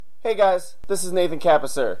Hey guys, this is Nathan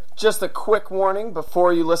Capisser. Just a quick warning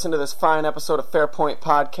before you listen to this fine episode of Fairpoint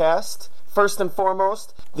Podcast. First and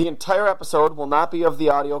foremost, the entire episode will not be of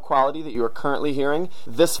the audio quality that you are currently hearing.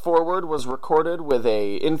 This forward was recorded with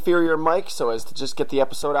a inferior mic so as to just get the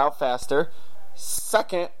episode out faster.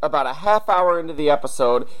 Second, about a half hour into the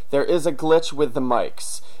episode, there is a glitch with the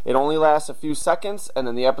mics. It only lasts a few seconds, and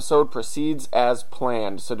then the episode proceeds as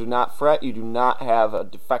planned. So do not fret, you do not have a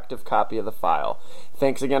defective copy of the file.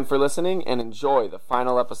 Thanks again for listening, and enjoy the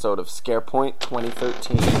final episode of ScarePoint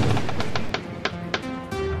 2013.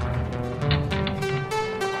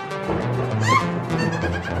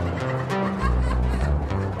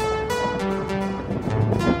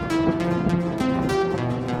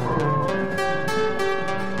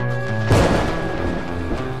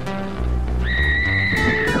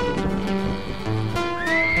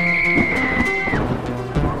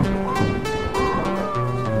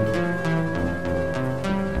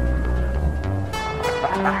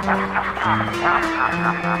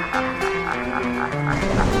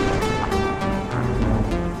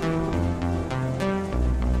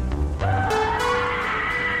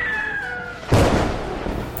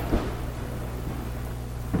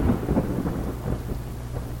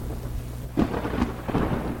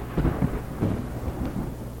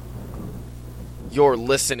 You're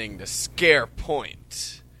listening to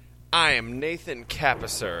ScarePoint. I am Nathan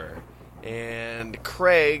Capisser, and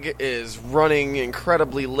Craig is running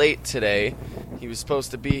incredibly late today. He was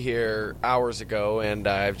supposed to be here hours ago, and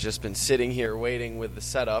I've just been sitting here waiting with the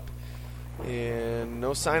setup, and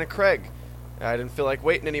no sign of Craig. I didn't feel like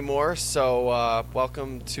waiting anymore, so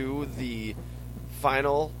welcome to the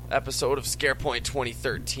final episode of ScarePoint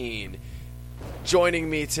 2013. Joining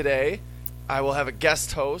me today, I will have a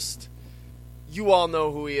guest host. You all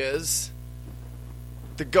know who he is.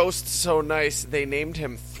 The ghost's so nice, they named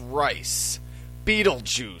him thrice.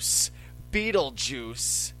 Beetlejuice.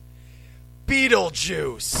 Beetlejuice.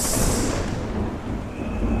 Beetlejuice.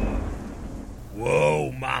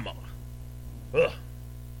 Whoa, mama. Ugh.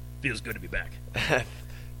 Feels good to be back.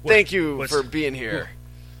 Thank you for being here.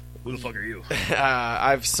 Who the fuck are you?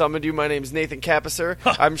 I've summoned you. My name's Nathan Capisser.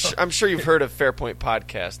 I'm sure you've heard of Fairpoint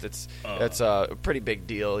Podcast. It's a pretty big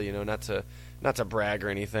deal, you know, not to brag or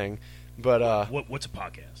anything, but what's a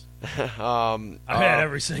podcast? I've had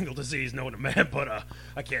every single disease known to man, but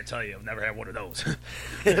I can't tell you. I've never had one of those.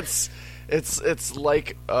 it's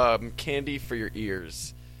like candy for your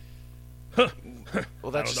ears. Well,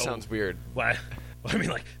 that just sounds weird. Why? Well, I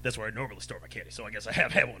mean, like, that's where I normally store my candy, so I guess I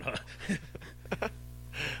have had one, huh?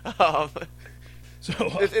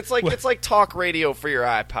 It's like talk radio for your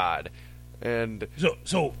iPod, and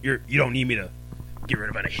so you don't need me to get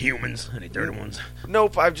rid of any humans, any dirty ones?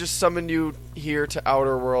 Nope, I've just summoned you here to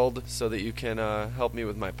Outer World so that you can help me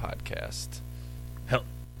with my podcast.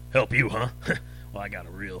 Help you, huh? Well, I got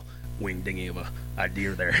a real wing dinghy of a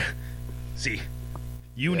idea there. See,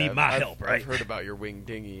 you need my help, right? I've heard about your wing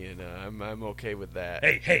dinghy, and I'm okay with that.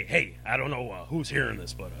 Hey! I don't know who's hearing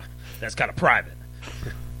this, but that's kind of private.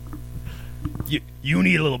 You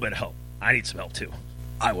need a little bit of help. I need some help too.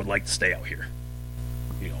 I would like to stay out here.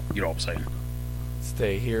 You know what I'm saying?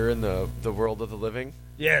 Stay here in the world of the living?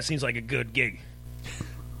 Yeah, it seems like a good gig.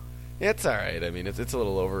 Yeah, it's all right. I mean, it's a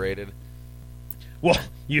little overrated. Well,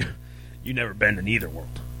 you never been to neither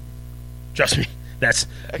world. Trust me, that's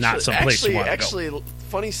not some place you want to go. Actually,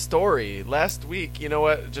 funny story. Last week, you know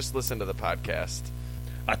what? Just listen to the podcast.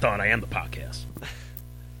 I thought I am the podcast.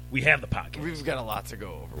 We have the podcast. We've got a lot to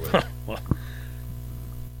go over with.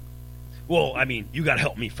 Well, I mean, you got to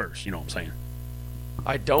help me first. You know what I'm saying?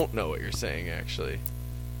 I don't know what you're saying, actually.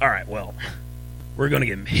 All right, well, we're going to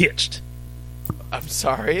get hitched. I'm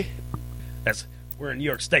sorry? We're in New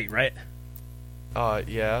York State, right?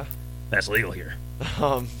 Yeah. That's legal here.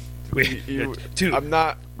 I'm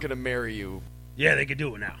not going to marry you. Yeah, they could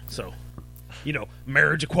do it now. So,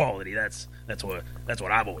 marriage equality, that's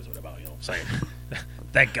what I've always been about, you know what I'm saying?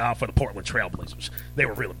 Thank God for the Portland Trailblazers. They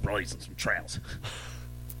were really blazing some trails.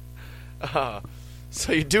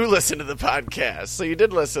 So you do listen to the podcast. So you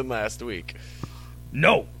did listen last week.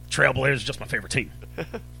 No, Trailblazers is just my favorite team.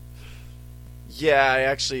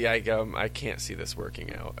 Yeah, I can't see this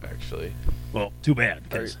working out, actually. Well, too bad.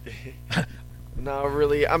 No,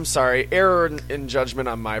 really, I'm sorry. Error in judgment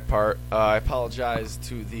on my part. I apologize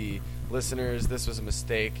to the listeners. This was a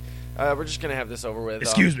mistake. We're just going to have this over with.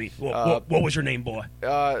 Excuse me. What was your name, boy?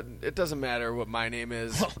 It doesn't matter what my name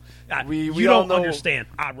is. We you don't know, understand.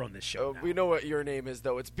 I run this show. We know what your name is,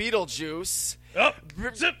 though. It's Beetlejuice. Oh,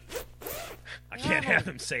 zip. I can't have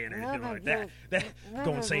him saying anything like that.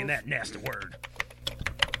 Going saying that nasty word.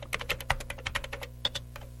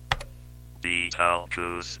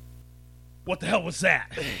 Beetlejuice. What the hell was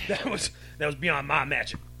that? That was beyond my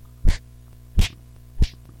magic.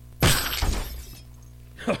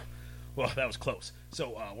 Well, that was close.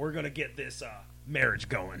 So we're gonna get this marriage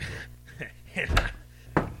going.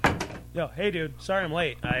 Yo, hey, dude. Sorry I'm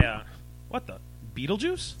late. What the?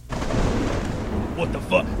 Beetlejuice? What the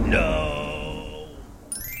fuck? No.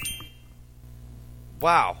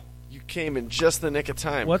 Wow, you came in just the nick of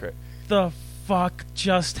time, What Craig. the fuck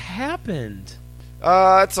just happened?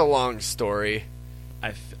 It's a long story.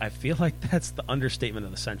 I feel like that's the understatement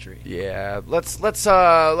of the century. Yeah, let's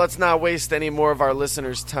not waste any more of our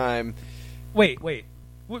listeners' time. Wait. Were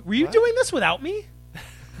you What? doing this without me?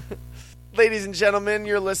 Ladies and gentlemen,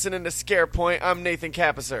 you're listening to Scare Point. I'm Nathan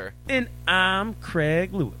Capisser. And I'm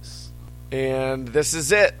Craig Lewis. And this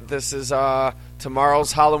is it. This is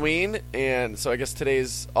tomorrow's Halloween, and so I guess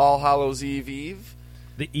today's All Hallows Eve.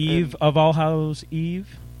 The eve of All Hallows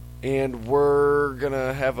Eve. And we're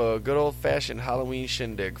gonna have a good old-fashioned Halloween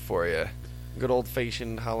shindig for you. Good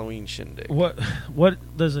old-fashioned Halloween shindig. What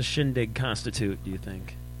does a shindig constitute, do you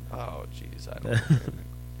think? Oh, jeez, I don't know.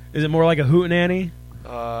 Is it more like a hootenanny?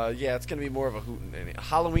 Yeah, it's gonna be more of a hootenanny. A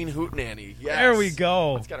Halloween hootenanny. Yes. There we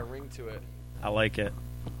go. It's got a ring to it. I like it.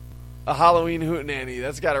 A Halloween hootenanny.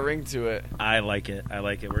 That's got a ring to it. I like it.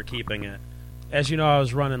 We're keeping it. As you know, I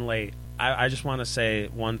was running late. I just want to say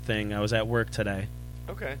one thing. I was at work today.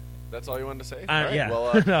 Okay. That's all you wanted to say? All right. Yeah.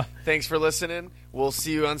 Well, No. thanks for listening. We'll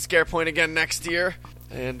see you on Scare Point again next year.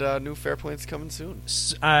 And new Fair Point's coming soon.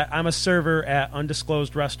 I'm a server at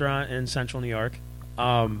undisclosed restaurant in Central New York.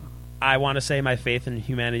 I want to say my faith in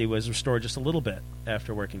humanity was restored just a little bit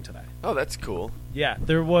after working today. Oh, that's cool. Yeah,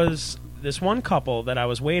 there was this one couple that I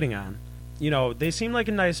was waiting on. You know, they seemed like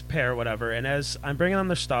a nice pair, whatever. And as I'm bringing them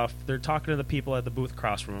their stuff, they're talking to the people at the booth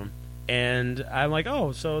across from them. And I'm like,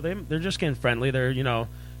 oh, so they're just getting friendly. They're,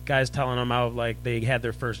 guys telling them how, like, they had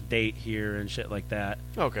their first date here and shit like that.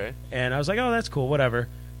 Okay. And I was like, oh, that's cool, whatever.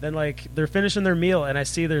 Then, like, they're finishing their meal, and I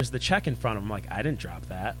see there's the check in front of them. Like, I didn't drop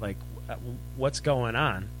that. Like, what's going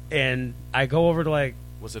on? And I go over to, like...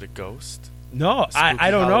 Was it a ghost? No, Spooky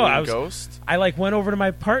I don't know. Halloween ghost? I, like, went over to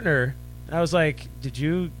my partner. And I was like, did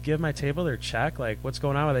you give my table their check? Like, what's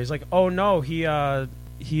going on with it? He's like, oh, no,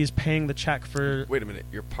 he's paying the check for... Wait a minute.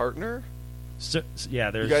 Your partner? Yeah,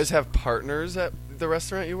 there's... You guys have partners at the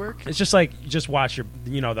restaurant you work? It's just like, just watch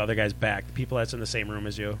the other guy's back. The people that's in the same room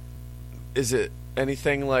as you. Is it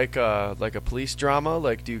anything like a police drama?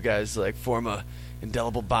 Like, do you guys, like, form a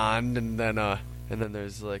indelible bond and then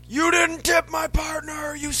there's, like, you didn't tip my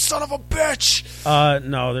partner, you son of a bitch!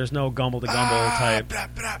 No, there's no gumble to gumble type. Blah,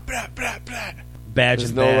 blah, blah, blah, blah. Badge There's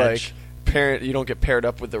and no, badge. like, parent, you don't get paired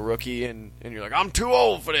up with the rookie and you're like, I'm too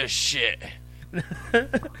old for this shit.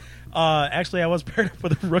 Actually, I was paired up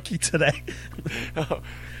with a rookie today.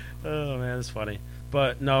 Oh man, that's funny.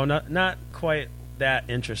 But no, not quite that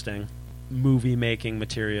interesting. Movie making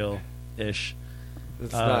material ish.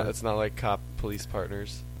 It's not like cop police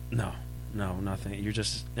partners. No, nothing. You're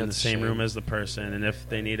just in the That's a same shame. room as the person, and if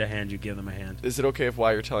they need a hand, you give them a hand. Is it okay if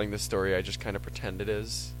while you're telling this story, I just kind of pretend it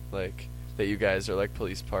is like that you guys are like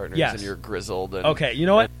police partners Yes. and you're grizzled and Okay, you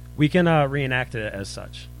know what? We can reenact it as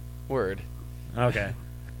such. Word. Okay,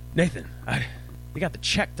 Nathan, you got the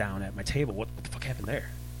check down at my table. What the fuck happened there?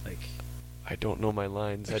 Like, I don't know my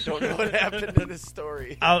lines. I don't know what happened in this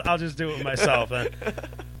story. I'll just do it myself then.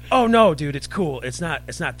 Oh no, dude, it's cool. It's not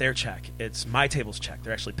their check. It's my table's check.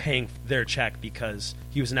 They're actually paying their check because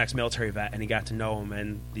he was an ex-military vet and he got to know him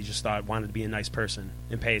and he just wanted to be a nice person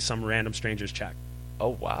and pay some random stranger's check. Oh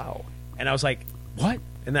wow. And I was like, what?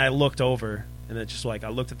 And then I looked over and then just like I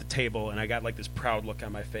looked at the table and I got like this proud look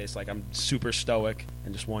on my face, like I'm super stoic,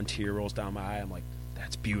 and just one tear rolls down my eye. I'm like,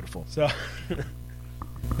 that's beautiful. So I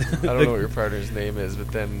don't know what your partner's name is, but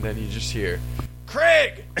then you just hear,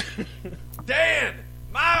 Craig, Dan,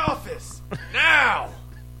 my office now.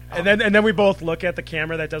 and then we both look at the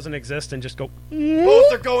camera that doesn't exist and just go,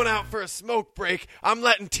 Both are going out for a smoke break. I'm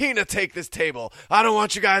letting Tina take this table. I don't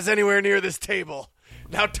want you guys anywhere near this table.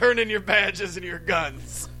 Now turn in your badges and your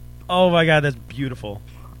guns. oh my god, that's beautiful.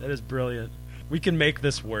 That is brilliant. We can make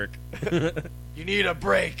this work. You need a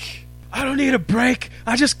break. I don't need a break.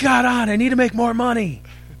 I just got on. I need to make more money.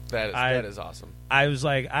 That is awesome. I was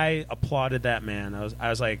like, I applauded that man. I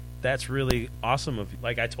was like, that's really awesome of you.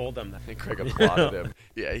 Like, I told them that. And Craig applauded him.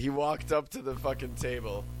 Yeah, he walked up to the fucking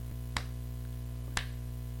table.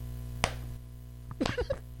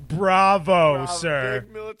 Bravo, Rob, sir.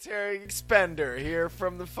 Big military expender here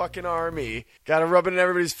from the fucking army. Gotta rub it in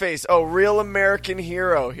everybody's face. Oh, real American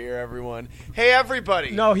hero here, everyone. Hey,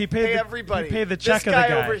 everybody. No, he paid Hey, the- everybody. he paid the check this of the guy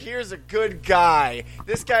guy. over here is a good guy.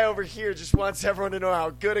 This guy over here just wants everyone to know how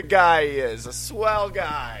good a guy he is. A swell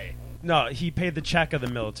guy. No, he paid the check of the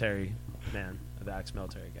military man, the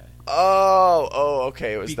ex-military guy. Oh,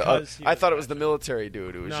 okay. It was Because he I was thought it was the military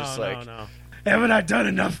dude. It was just like, no. Haven't I done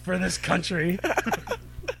enough for this country?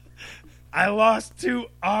 I lost 2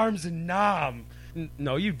 arms in Nam.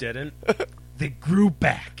 No, you didn't. They grew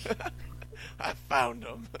back. I found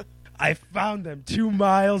him. I found them 2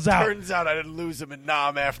 miles out. Turns out I didn't lose him in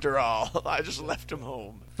Nam after all. I just left him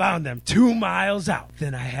home. Found them 2 miles out.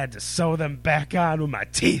 Then I had to sew them back on with my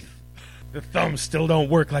teeth. The thumbs still don't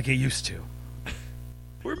work like it used to.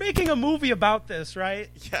 We're making a movie about this, right?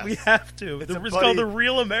 Yes. We have to. It's called The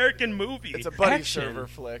Real American Movie. It's a buddy Action. server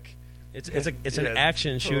flick. It's an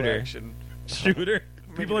action total shooter. Action. Shooter.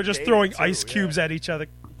 People a are just game, throwing too, ice cubes at each other.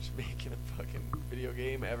 Just making a fucking video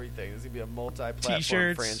game, everything. This is going to be a multi-platform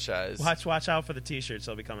T-shirts. franchise. Watch out for the T-shirts.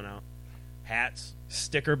 They'll be coming out. Hats.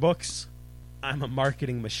 Sticker books. I'm a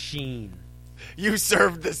marketing machine. You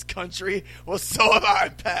served this country? Well, so have I,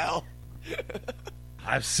 pal.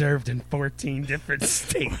 I've served in 14 different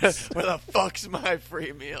states Where the fuck's my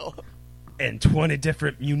free meal? and 20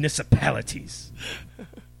 different municipalities.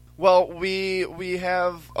 Well, we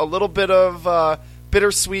have a little bit of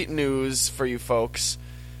bittersweet news for you folks.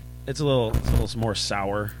 It's a little more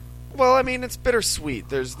sour. Well, I mean, it's bittersweet.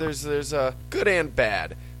 There's a good and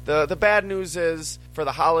bad. The bad news is, for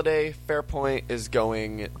the holiday, Fairpoint is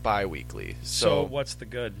going bi-weekly. So what's the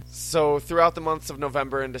good? So throughout the months of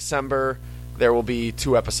November and December, there will be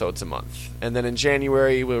 2 episodes a month. And then in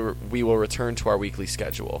January, we will return to our weekly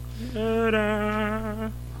schedule. Ta-da.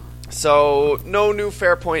 So no new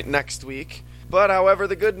Fairpoint next week. But, however,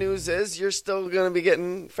 the good news is you're still going to be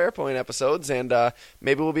getting Fairpoint episodes, and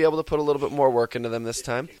maybe we'll be able to put a little bit more work into them this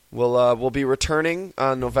time. We'll be returning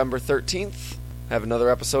on November 13th. Have another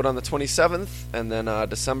episode on the 27th, and then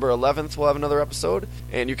December 11th we'll have another episode.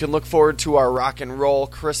 And you can look forward to our rock and roll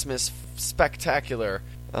Christmas spectacular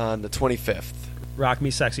on the 25th. Rock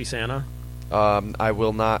me, sexy Santa. I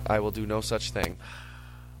will not. I will do no such thing.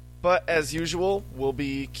 But as usual, we'll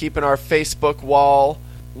be keeping our Facebook wall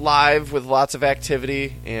live with lots of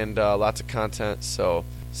activity and lots of content. So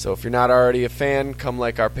if you're not already a fan, come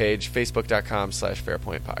like our page,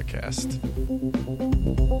 facebook.com/fairpointpodcast.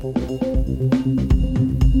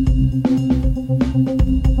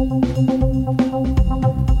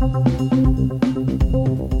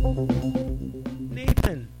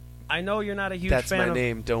 Nathan, I know you're not a huge That's fan my of...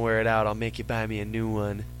 name. Don't wear it out. I'll make you buy me a new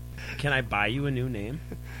one. Can I buy you a new name?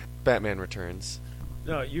 Batman Returns.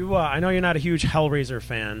 No, you. I know you're not a huge Hellraiser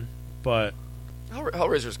fan, but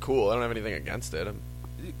Hellraiser's cool. I don't have anything against it.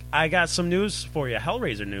 I got some news for you.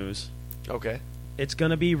 Hellraiser news. Okay. It's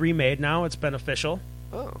going to be remade now. It's been official.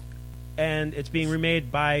 Oh. And it's being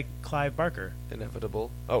remade by Clive Barker.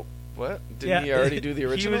 Inevitable. Oh, what? Didn't he already do the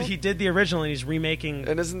original? He did the original, and he's remaking...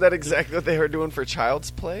 And isn't that exactly what they were doing for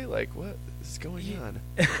Child's Play? Like, what is going on?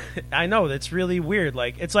 I know. That's really weird.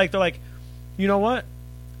 Like, it's like they're like, you know what?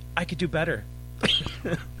 I could do better.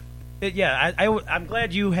 I'm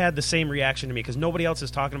glad you had the same reaction to me, because nobody else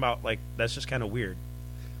is talking about, like, that's just kind of weird.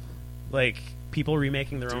 Like, people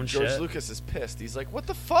remaking their own George shit. Lucas is pissed. He's like, what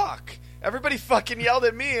the fuck? Everybody fucking yelled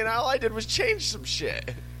at me, and all I did was change some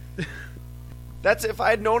shit. That's if I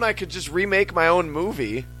had known I could just remake my own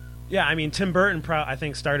movie. Yeah, I mean, Tim Burton, I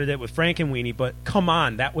think, started it with Frankenweenie, but come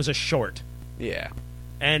on, that was a short. Yeah.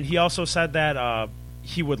 And he also said that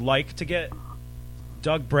he would like to get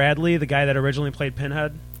Doug Bradley, the guy that originally played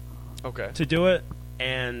Pinhead, to do it.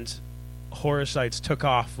 And Horror Sites took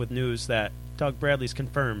off with news that Doug Bradley's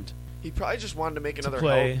confirmed He probably just wanted to make another to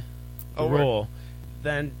play the Right. role.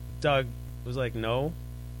 Then Doug was like, no,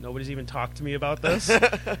 nobody's even talked to me about this.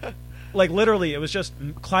 Like, literally, it was just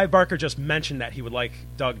Clive Barker just mentioned that he would like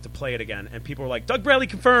Doug to play it again, and people were like, Doug Bradley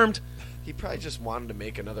confirmed. He probably just wanted to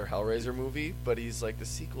make another Hellraiser movie, but he's like, the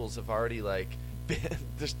sequels have already like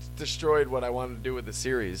destroyed what I wanted to do with the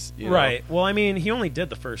series. You know? Right. Well, I mean, he only did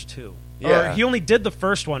the first 2. Yeah. Or he only did the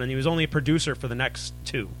first one, and he was only a producer for the next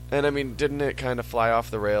 2. And I mean, didn't it kind of fly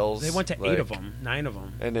off the rails? They went to 8 of them, 9 of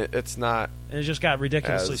them. And it's not. And it just got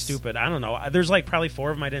ridiculously stupid. I don't know. There's like probably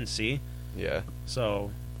 4 of them I didn't see. Yeah.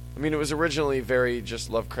 So. I mean, it was originally very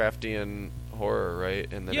just Lovecraftian horror,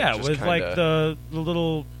 right? And then yeah, it just with kinda, like the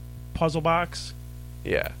little puzzle box.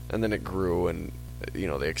 Yeah, and then it grew, and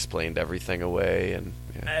they explained everything away, and.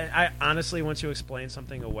 Yeah. I honestly, once you explain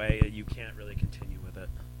something away, you can't really continue with it.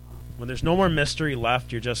 When there's no more mystery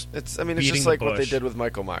left, you're just. It's just like what they did with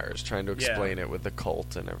Michael Myers, trying to explain it with the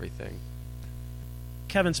cult and everything.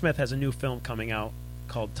 Kevin Smith has a new film coming out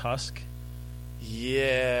called Tusk.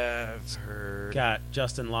 Yeah, I've heard. Got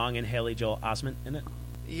Justin Long and Haley Joel Osment in it.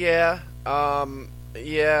 Yeah,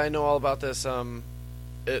 I know all about this.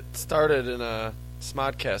 It started in a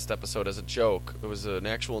Smodcast episode as a joke. It was an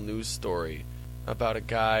actual news story about a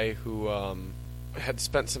guy who had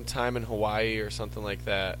spent some time in Hawaii or something like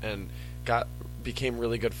that, and became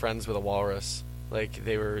really good friends with a walrus. Like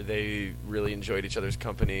they really enjoyed each other's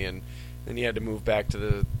company, and then he had to move back to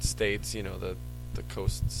the States, the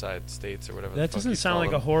coast side states or whatever. That doesn't sound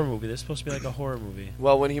like a horror movie. This is supposed to be like a horror movie.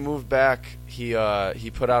 Well, when he moved back, he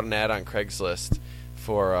put out an ad on Craigslist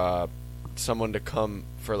for someone to come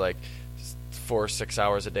for like 4 or 6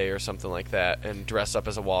 hours a day or something like that, and dress up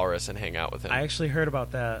as a walrus and hang out with him. I actually heard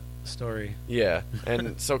about that story. Yeah,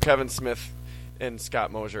 and so Kevin Smith and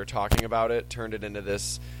Scott Mosier talking about it turned it into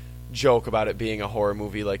this joke about it being a horror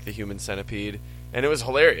movie like The Human Centipede, and it was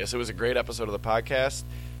hilarious. It was a great episode of the podcast.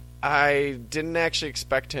 I didn't actually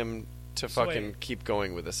expect him to keep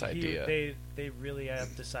going with this idea. They really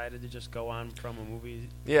have decided to just go on from a movie.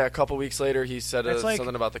 Yeah, a couple weeks later he said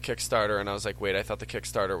something about the Kickstarter, and I was like, wait, I thought the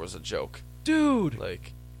Kickstarter was a joke. Dude,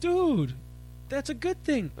 that's a good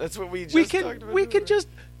thing. That's what we just talked about. We could just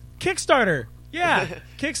Kickstarter. Yeah,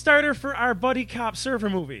 Kickstarter for our buddy cop surfer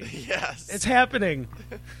movie. Yes, it's happening.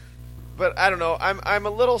 But I don't know. I'm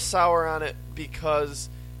a little sour on it because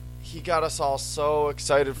he got us all so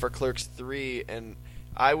excited for Clerks 3, and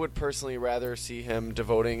I would personally rather see him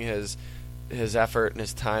devoting his effort and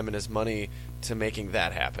his time and his money to making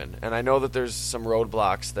that happen. And I know that there's some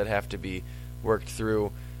roadblocks that have to be worked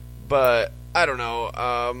through, but I don't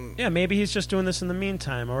know. Yeah, maybe he's just doing this in the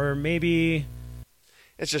meantime, or maybe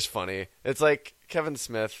it's just funny. It's like, Kevin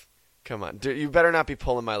Smith, come on. You better not be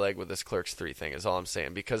pulling my leg with this Clerks 3 thing is all I'm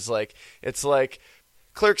saying. Because, it's like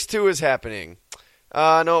Clerks 2 is happening.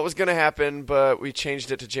 No, it was going to happen, but we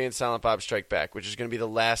changed it to Jay and Silent Bob Strike Back, which is going to be the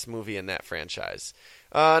last movie in that franchise.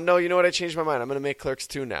 No, you know what? I changed my mind. I'm going to make Clerks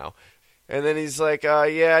 2 now. And then he's like,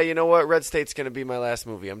 yeah, you know what? Red State's going to be my last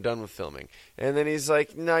movie. I'm done with filming. And then he's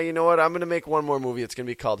like, nah, you know what? I'm going to make one more movie. It's going to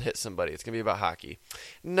be called Hit Somebody. It's going to be about hockey.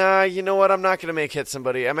 Nah, you know what? I'm not going to make Hit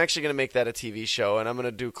Somebody. I'm actually going to make that a TV show, and I'm going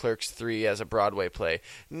to do Clerks 3 as a Broadway play.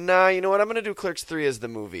 Nah, you know what? I'm going to do Clerks 3 as the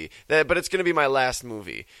movie. But it's going to be my last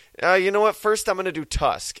movie. You know what? First, I'm going to do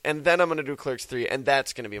Tusk, and then I'm going to do Clerks 3, and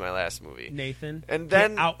that's going to be my last movie. Nathan, and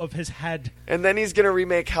then, get out of his head. And then he's going to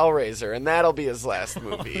remake Hellraiser, and that'll be his last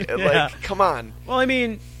movie. Yeah. Come on. Well, I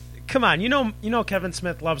mean, come on. You know Kevin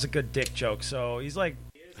Smith loves a good dick joke, so he's like...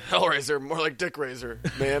 Hellraiser, more like Dick Razor,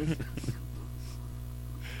 man.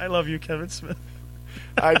 I love you, Kevin Smith.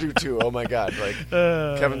 I do too. Oh my God,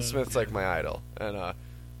 Kevin Smith's like my idol, and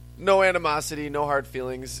no animosity, no hard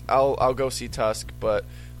feelings. I'll go see Tusk, but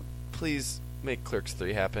please make Clerks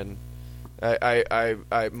 3 happen.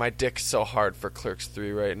 My dick's so hard for Clerks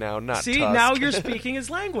 3 right now. Not see, Tusk. Now you're speaking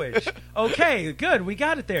his language. Okay, good, we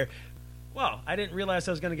got it there. Well, I didn't realize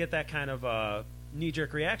I was going to get that kind of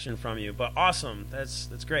knee-jerk reaction from you, but awesome. That's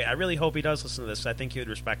great. I really hope he does listen to this. I think he would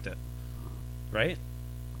respect it. Right?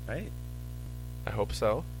 I hope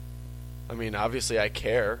so. I mean, obviously I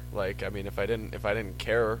care. If I didn't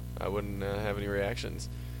care, I wouldn't have any reactions.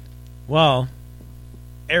 Well,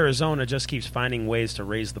 Arizona just keeps finding ways to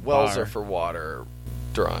raise the bar. Wells are for water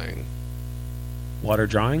drawing. Water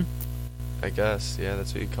drawing? I guess. Yeah,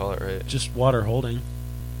 that's what you call it, right? Just water holding.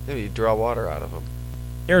 Yeah, you draw water out of them.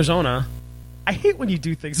 Arizona. I hate when you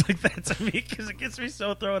do things like that to me because it gets me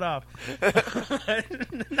so thrown off. Now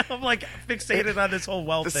I'm fixated on this whole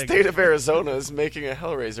well thing. The state of Arizona is making a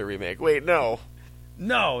Hellraiser remake. Wait, no.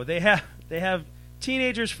 No, they have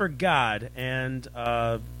Teenagers for God, and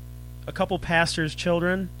a couple pastors'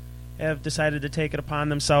 children have decided to take it upon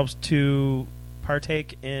themselves to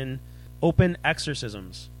partake in open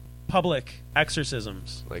exorcisms, public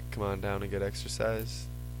exorcisms. Come on down and get exercise.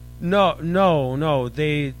 No.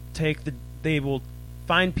 They will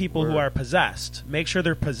find people who are possessed. Make sure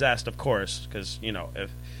they're possessed, of course, because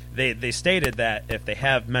if they stated that if they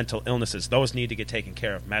have mental illnesses, those need to get taken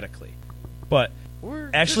care of medically. But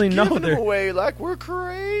we're actually, just giving them away like we're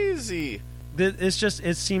crazy.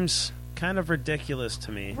 It seems kind of ridiculous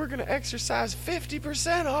to me. We're gonna exercise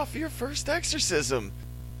 50% off your first exorcism.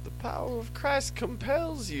 The power of Christ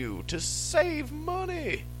compels you to save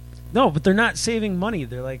money. No, but they're not saving money.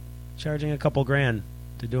 They're charging a couple grand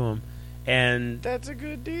to do them. And that's a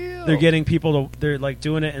good deal. They're getting people to... They're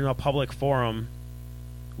doing it in a public forum,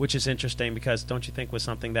 which is interesting because don't you think with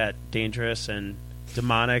something that dangerous and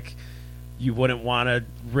demonic, you wouldn't want to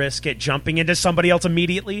risk it jumping into somebody else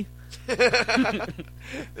immediately?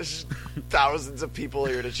 There's thousands of people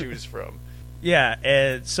here to choose from.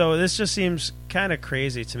 Yeah, so this just seems kind of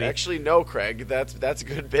crazy to me. Actually, no, Craig. That's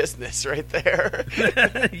good business right there.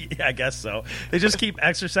 Yeah, I guess so. They just keep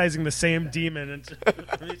exercising the same demon into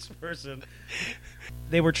each person.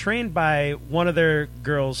 They were trained by one of their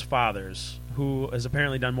girls' fathers, who has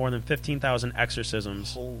apparently done more than 15,000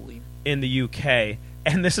 exorcisms Holy. in the UK.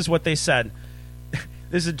 And this is what they said.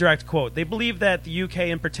 This is a direct quote. They believe that the UK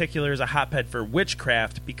in particular is a hotbed for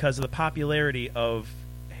witchcraft because of the popularity of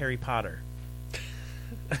Harry Potter.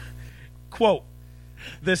 Quote,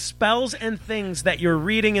 the spells and things that you're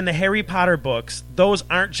reading in the Harry Potter books, those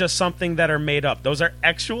aren't just something that are made up. Those are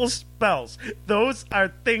actual spells. Those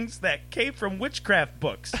are things that came from witchcraft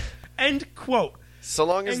books. End quote. So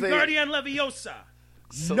long as Guardian Leviosa.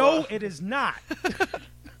 No, it is not.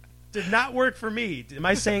 Did not work for me. Am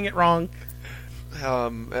I saying it wrong?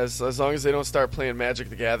 As long as they don't start playing Magic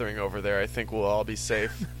the Gathering over there, I think we'll all be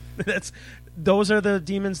safe. Those are the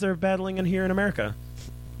demons they're battling in here in America.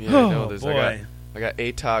 Yeah, I know. Boy. I got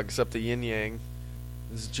ATOGs up the yin yang.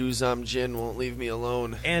 This Juzam Jin won't leave me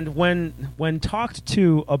alone. And when talked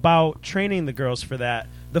to about training the girls for that,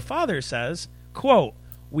 the father says, quote,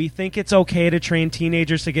 we think it's okay to train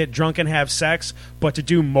teenagers to get drunk and have sex, but to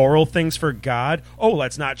do moral things for God? Oh,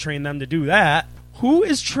 let's not train them to do that. Who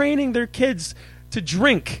is training their kids to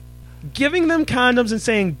drink? Giving them condoms and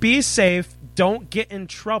saying, be safe, don't get in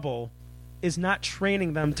trouble, is not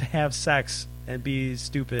training them to have sex and be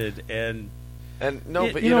stupid and...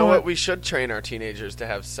 But you know what? We should train our teenagers to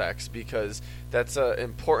have sex because that's an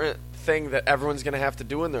important thing that everyone's going to have to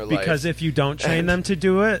do in their life. Because if you don't train them to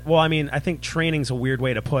do it, well, I mean, I think training's a weird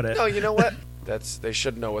way to put it. No, you know what? They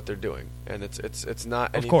should know what they're doing, and it's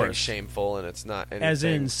not anything shameful, and it's not anything. As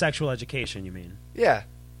in sexual education, you mean? Yeah,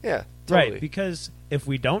 totally. Right. Because if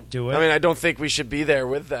we don't do it, I mean, I don't think we should be there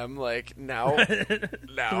with them. Like now,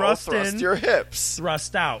 thrust your hips,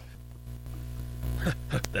 thrust out.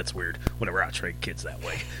 That's weird. Whenever I train kids that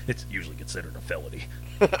way, it's usually considered a felony.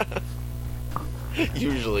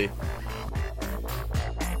 Usually.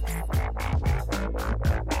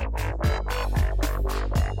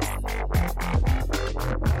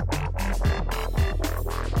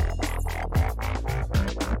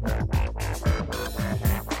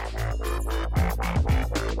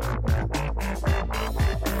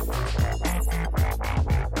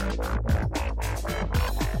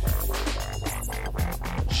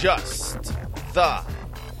 Just the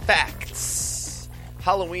facts.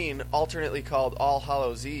 Halloween, alternately called All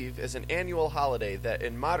Hallows Eve, is an annual holiday that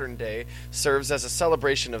in modern day serves as a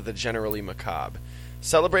celebration of the generally macabre.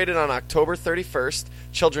 Celebrated on October 31st,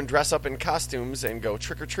 children dress up in costumes and go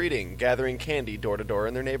trick-or-treating, gathering candy door to door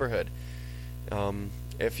in their neighborhood.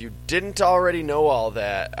 If you didn't already know all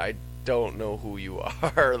that, I don't know who you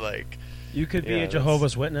are. You could be a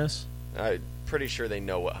Jehovah's Witness. I'm pretty sure they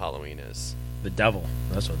know what Halloween is. The devil.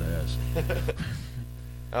 That's what that is.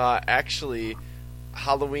 Actually,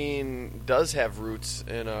 Halloween does have roots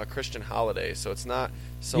in a Christian holiday, so it's not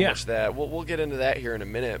so much that. We'll get into that here in a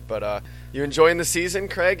minute, but you enjoying the season,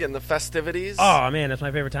 Craig, and the festivities? Oh, man, it's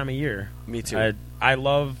my favorite time of year. Me too. I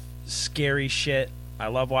love scary shit. I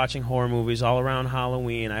love watching horror movies all around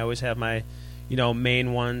Halloween. I always have my,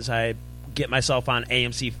 main ones. I get myself on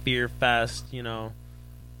AMC Fear Fest,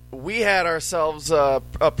 We had ourselves a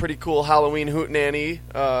pretty cool Halloween hootenanny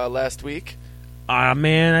last week.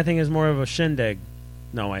 Man, I think it's more of a shindig.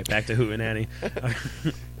 No, wait, back to hootenanny.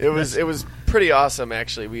 It was pretty awesome,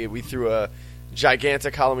 actually. We threw a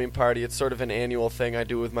gigantic Halloween party. It's sort of an annual thing I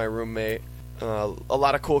do with my roommate. A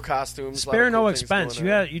lot of cool costumes. Spare no expense.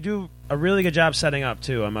 You do a really good job setting up,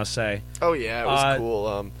 too, I must say. Oh, yeah, it was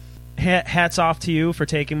cool. Hats off to you for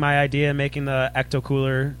taking my idea and making the Ecto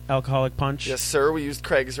Cooler alcoholic punch. Yes, sir. We used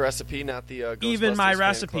Craig's recipe, not the Ghostbusters even my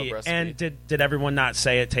recipe. And did everyone not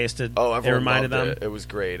say it tasted? Oh, everyone reminded loved them. It was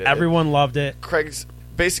great. Everyone loved it. Craig's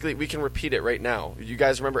basically, we can repeat it right now. You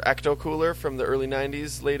guys remember Ecto Cooler from the early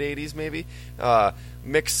 '90s, late '80s, maybe?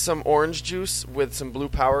 Mix some orange juice with some blue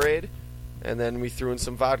Powerade. And then we threw in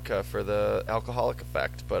some vodka for the alcoholic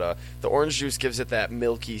effect. But the orange juice gives it that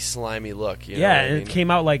milky, slimy look. You know what I mean? It came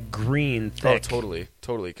out like green, thick. Oh,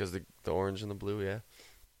 totally, because the orange and the blue, yeah.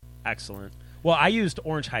 Excellent. Well, I used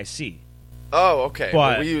orange high C. Oh, okay.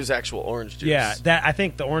 Well, we use actual orange juice. Yeah, I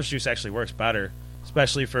think the orange juice actually works better,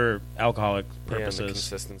 especially for alcoholic purposes. Yeah, and the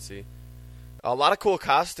consistency. A lot of cool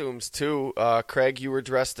costumes, too. Craig, you were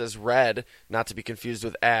dressed as Red, not to be confused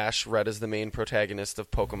with Ash. Red is the main protagonist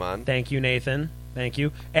of Pokemon. Thank you, Nathan. Thank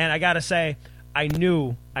you. And I got to say, I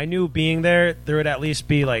knew being there would at least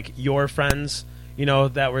be, your friends,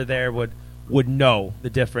 that were there would know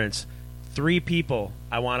the difference. 3 people,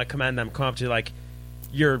 I want to commend them, come up to you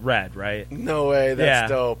you're Red, right? No way.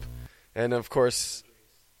 That's dope. And, of course,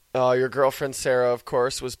 your girlfriend, Sarah, of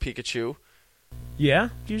course, was Pikachu. Yeah,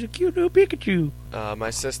 she's a cute little Pikachu.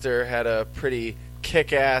 My sister had a pretty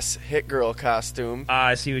kick-ass Hit Girl costume.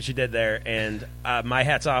 I see what you did there, and my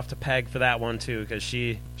hat's off to Peg for that one too, because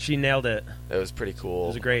she nailed it. It was pretty cool. It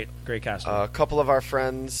was a great costume. A couple of our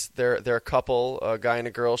friends, they're a couple, a guy and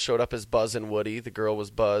a girl, showed up as Buzz and Woody. The girl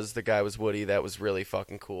was Buzz, the guy was Woody. That was really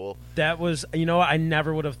fucking cool. That was, I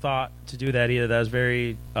never would have thought to do that either. That was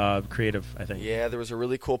very creative, I think. Yeah, there was a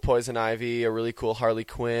really cool Poison Ivy, a really cool Harley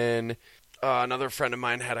Quinn. Another friend of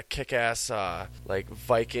mine had a kick-ass,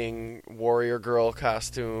 Viking warrior girl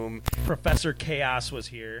costume. Professor Chaos was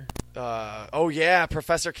here.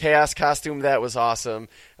 Professor Chaos costume. That was awesome.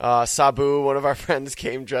 Sabu, one of our friends,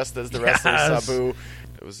 came dressed as the wrestler Sabu.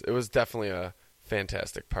 It was definitely a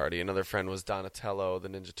fantastic party. Another friend was Donatello, the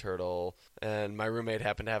Ninja Turtle, and my roommate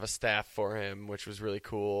happened to have a staff for him, which was really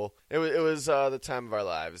cool. It was the time of our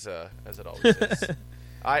lives, as it always is.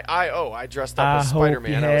 I dressed up as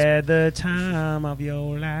Spider-Man. I hope you had the time of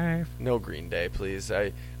your life. No Green Day, please.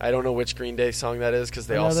 I don't know which Green Day song that is because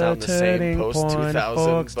they all sound the same post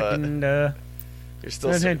 2000. But you're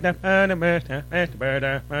still.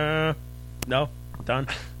 No, done.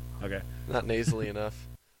 Okay. Not nasally enough.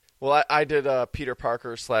 Well, I did a Peter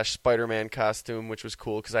Parker / Spider-Man costume, which was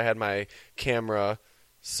cool because I had my camera,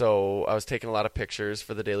 so I was taking a lot of pictures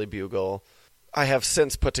for the Daily Bugle. I have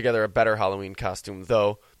since put together a better Halloween costume,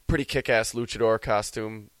 though. Pretty kick-ass luchador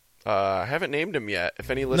costume. I haven't named him yet. If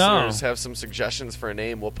any listeners have some suggestions for a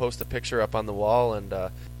name, we'll post a picture up on the wall, and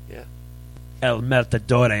yeah. El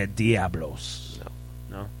Matador Diablos.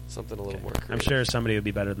 No? Something a little more creative. I'm sure somebody would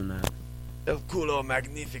be better than that. El Culo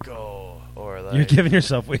Magnifico. Or You're giving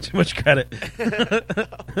yourself way too much credit.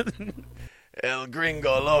 El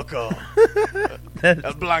Gringo Loco.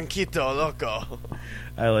 El Blanquito Loco.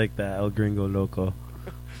 I like that, El Gringo Loco.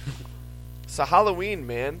 So Halloween,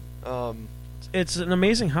 man. It's an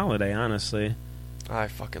amazing holiday, honestly. I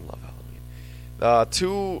fucking love Halloween.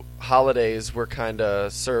 Two holidays were kind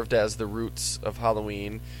of served as the roots of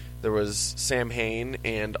Halloween. There was Samhain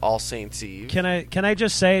and All Saints Eve. Can I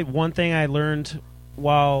just say one thing I learned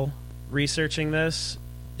while researching this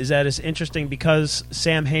is that it's interesting because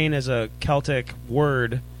Samhain is a Celtic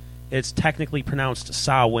word. It's technically pronounced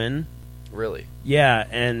Samhain. Really? Yeah,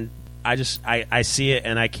 and I see it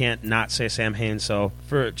and I can't not say Samhain. So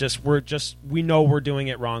we know we're doing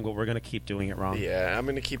it wrong, but we're gonna keep doing it wrong. Yeah, I'm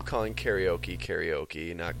gonna keep calling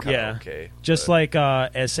karaoke, not karaoke. Yeah, just like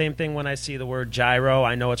as same thing when I see the word gyro,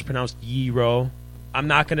 I know it's pronounced gyro. I'm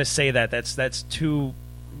not gonna say that. That's too.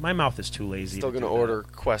 My mouth is too lazy. Still gonna order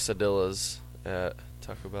quesadillas at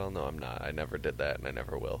Taco Bell? No, I'm not. I never did that, and I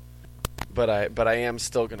never will. But I am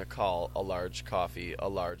still gonna call a large coffee a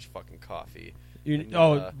large fucking coffee.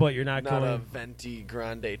 But you're not a going venti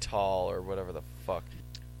grande tall or whatever the fuck.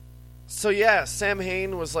 So yeah,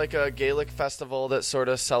 Samhain was like a Gaelic festival that sort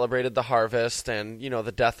of celebrated the harvest and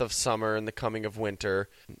the death of summer and the coming of winter,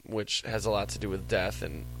 which has a lot to do with death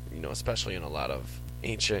and especially in a lot of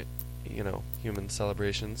ancient human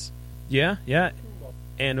celebrations. Yeah.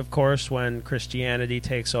 And of course, when Christianity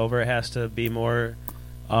takes over, it has to be more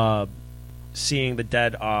seeing the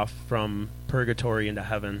dead off from purgatory into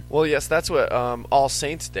heaven. Well, yes, that's what All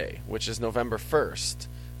Saints Day, which is November 1st.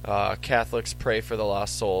 Catholics pray for the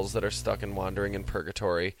lost souls that are stuck and wandering in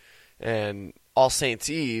purgatory. And All Saints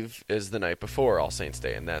Eve is the night before All Saints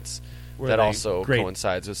Day, and that also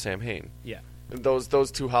coincides with Samhain. Yeah.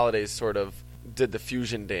 Those two holidays sort of did the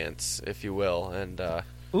fusion dance, if you will, and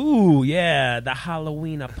ooh, yeah, the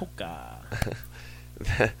Halloween polka.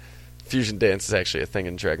 Fusion dance is actually a thing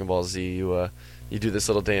in Dragon Ball Z. You do this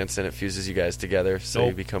little dance and it fuses you guys together, so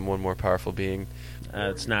you become one more powerful being.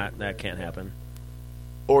 That can't happen.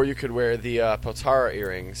 Or you could wear the Potara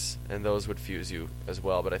earrings, and those would fuse you as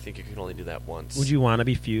well, but I think you can only do that once. Would you want to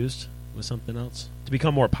be fused with something else? To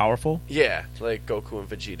become more powerful? Yeah, like Goku and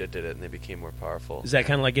Vegeta did it, and they became more powerful. Is that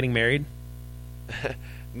kind of like getting married?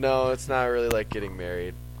 No, it's not really like getting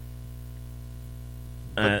married.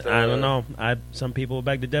 I don't know. Some people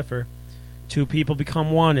beg to differ. Two people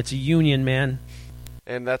become one. It's a union, man.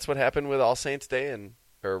 And that's what happened with All Saints Day,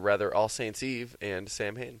 or rather All Saints Eve and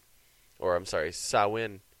Samhain. Or, I'm sorry,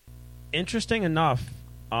 Samhain. Interesting enough,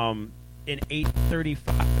 in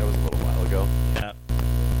 835... That was a little while ago. Yeah.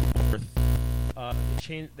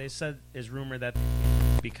 They said, is rumored that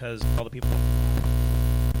because all the people...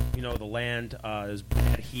 the land is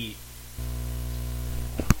bad heat.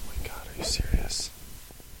 Oh my god, are you serious?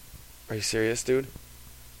 Are you serious, dude?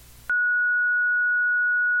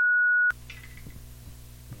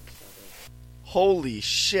 Holy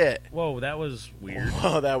shit. Whoa, that was weird.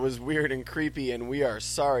 Whoa, that was weird and creepy, and we are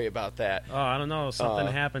sorry about that. Oh, I don't know. Something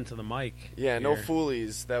happened to the mic. Yeah, no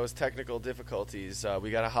foolies. That was technical difficulties. We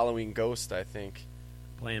got a Halloween ghost, I think.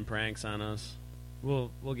 Playing pranks on us. We'll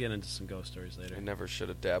get into some ghost stories later. I never should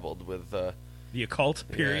have dabbled with The occult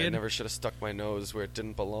period. Yeah, I never should have stuck my nose where it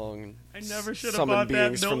didn't belong. I never should have Summon bought that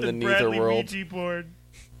beings from the Milton neither Bradley world. Ouija board.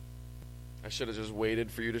 I should have just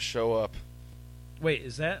waited for you to show up. Wait,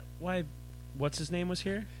 is that why? What's his name was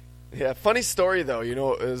here? Yeah, funny story though. You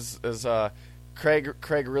know, is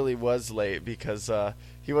Craig really was late because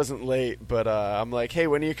he wasn't late, but I'm like, hey,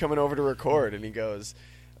 when are you coming over to record? And he goes,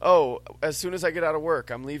 oh, as soon as I get out of work.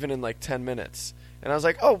 I'm leaving in like 10 minutes. And I was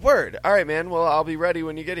like, oh, word. All right, man. Well, I'll be ready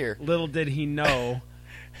when you get here. Little did he know,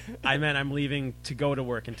 I meant I'm leaving to go to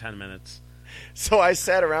work in 10 minutes. So I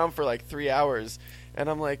sat around for like 3 hours, and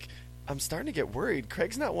I'm like, I'm starting to get worried.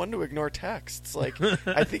 Craig's not one to ignore texts. Like,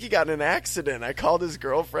 I think he got in an accident. I called his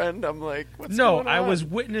girlfriend. I'm like, what's going on? No, I was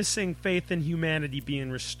witnessing faith in humanity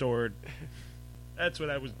being restored. That's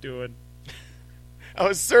what I was doing. I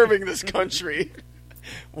was serving this country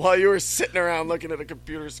while you were sitting around looking at a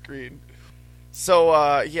computer screen.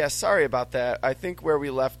 So, yeah, sorry about that. I think where we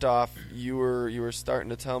left off, you were starting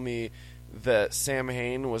to tell me that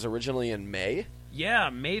Samhain was originally in May? Yeah,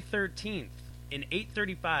 May 13th. In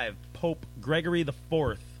 835, Pope Gregory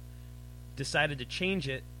IV decided to change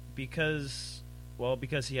it because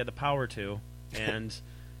he had the power to. And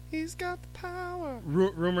he's got the power.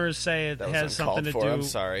 Rumors say it has something to do... I'm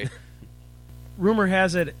sorry. Rumor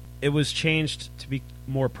has it was changed to be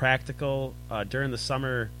more practical during the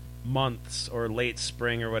summer months or late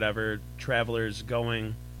spring or whatever. Travelers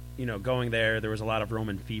going there. There was a lot of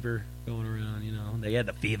Roman fever going around. They had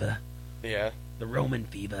the fever. Yeah. The Roman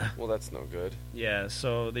fever. Well, that's no good. Yeah,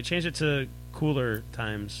 so they changed it to cooler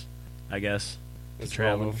times, I guess. Is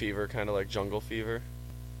Roman fever kind of like jungle fever?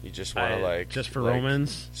 You just want to just for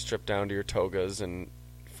Romans strip down to your togas and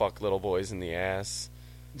fuck little boys in the ass.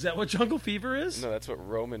 Is that what jungle fever is? No, that's what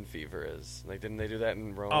Roman fever is. Like, didn't they do that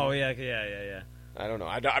in Rome? Oh yeah. I don't know.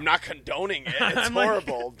 I'm not condoning it. It's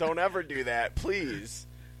horrible. Don't ever do that, please.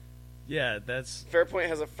 Yeah, that's... Fairpoint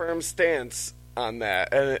has a firm stance on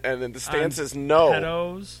that, and the stance is no.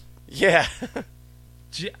 Pedos? Yeah.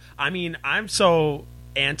 I mean, I'm so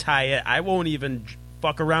anti it, I won't even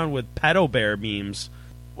fuck around with pedo bear memes.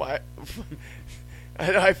 Why?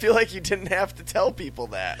 I feel like you didn't have to tell people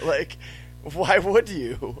that. Like, why would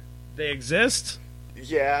you? They exist?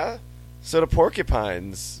 Yeah. So do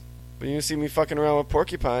porcupines. But you see me fucking around with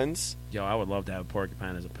porcupines. Yo, I would love to have a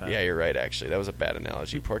porcupine as a pet. Yeah, you're right, actually. That was a bad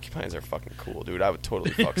analogy. Porcupines are fucking cool, dude. I would totally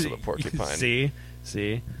fuck with a porcupine.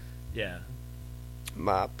 See? Yeah.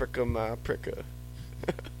 My pricka.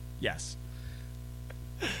 Yes.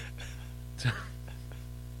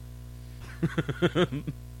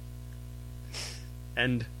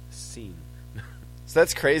 End scene. So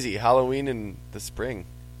that's crazy. Halloween in the spring.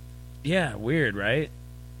 Yeah, weird, right?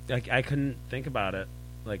 I couldn't think about it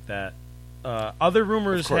like that. Other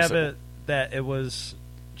rumors have it that it was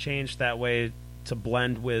changed that way to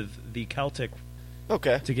blend with the Celtic.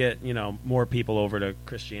 Okay. To get, more people over to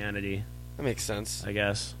Christianity. That makes sense. I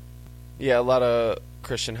guess. Yeah, a lot of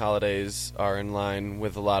Christian holidays are in line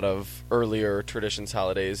with a lot of earlier traditions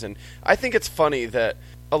holidays. And I think it's funny that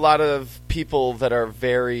a lot of people that are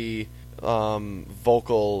very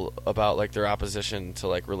vocal about like their opposition to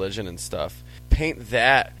like religion and stuff paint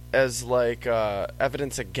that as like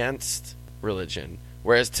evidence against religion,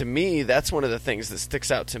 whereas to me that's one of the things that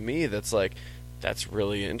sticks out to me. That's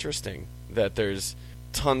really interesting that there's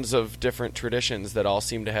tons of different traditions that all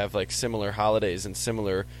seem to have like similar holidays and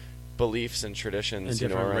similar beliefs and traditions,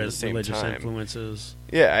 and around the same religious time. Influences.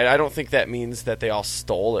 Yeah, I don't think that means that they all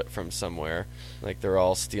stole it from somewhere. Like they're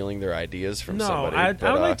all stealing their ideas from somebody. I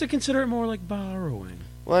would like to consider it more like borrowing.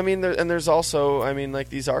 Well, I mean, there's also, like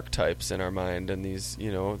these archetypes in our mind, and these,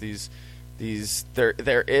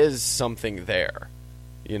 there is something there,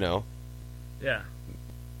 Yeah,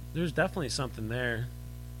 there's definitely something there.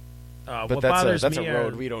 But what that's bothers a me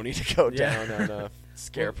road we don't need to go down on a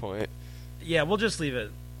scare point. Yeah, we'll just leave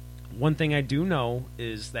it. One thing I do know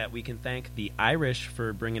is that we can thank the Irish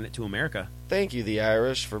for bringing it to America. Thank you, the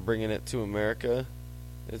Irish, for bringing it to America.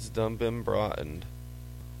 It's done been broughtened.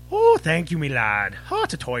 Oh, thank you, me lad. Oh,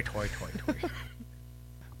 it's a toy.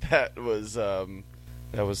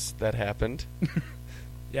 That happened.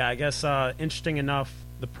 Yeah, I guess interesting enough,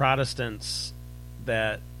 the Protestants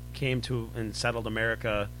that came to and settled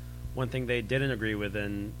America, one thing they didn't agree with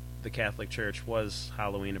in the Catholic Church was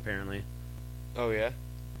Halloween, apparently. Oh, yeah?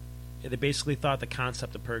 They basically thought the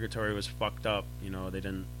concept of purgatory was fucked up. They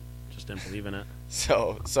didn't believe in it.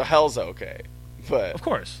 So hell's okay. But of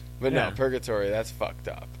course. But no, purgatory, that's fucked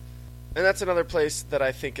up. And that's another place that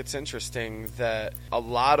I think it's interesting that a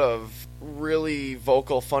lot of really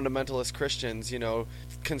vocal fundamentalist Christians,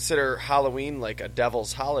 consider Halloween like a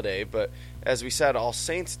devil's holiday, but as we said, All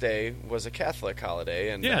Saints' Day was a Catholic holiday,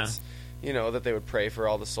 and that's, that they would pray for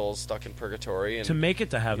all the souls stuck in purgatory. And, to make it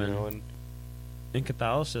to heaven. And in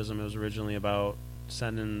Catholicism, it was originally about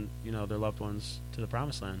sending, their loved ones to the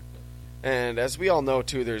promised land. And as we all know,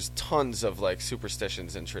 too, there's tons of, like,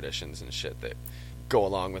 superstitions and traditions and shit that go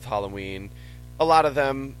along with Halloween. A lot of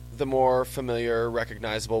them, the more familiar,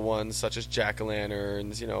 recognizable ones, such as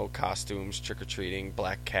jack-o'-lanterns, costumes, trick-or-treating,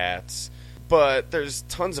 black cats. But there's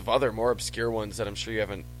tons of other more obscure ones that I'm sure you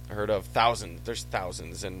haven't heard of. There's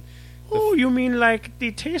thousands. And oh, you mean like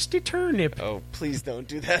the tasty turnip? Oh, please don't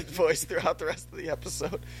do that voice throughout the rest of the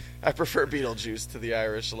episode. I prefer Beetlejuice to the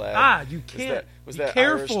Irish lad. You can't. Was be that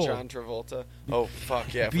careful. Irish John Travolta? Oh,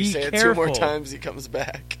 fuck, yeah. If Be we say it 2 more times, he comes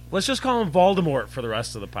back. Let's just call him Voldemort for the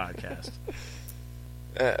rest of the podcast.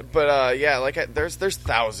 There's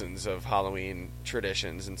thousands of Halloween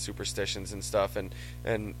traditions and superstitions and stuff,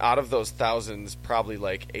 and out of those thousands, probably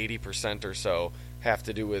like 80% or so have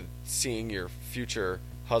to do with seeing your future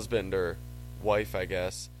husband or wife, I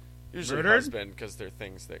guess. Usually Murdered? Husband, because they're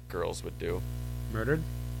things that girls would do. Murdered?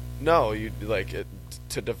 No, you like it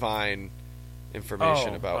to divine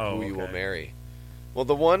information about who you will okay. marry. Well,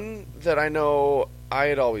 the one that I know I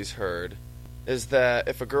had always heard is that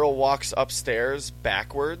if a girl walks upstairs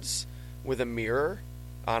backwards with a mirror,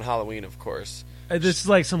 on Halloween, of course. This is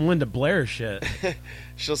like some Linda Blair shit.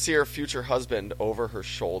 She'll see her future husband over her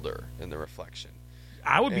shoulder in the reflection.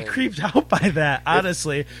 I would be creeped out by that,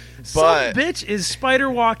 honestly. Some But- bitch is spider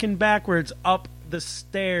walking backwards up the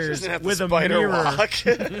stairs with a spider mirror. walk.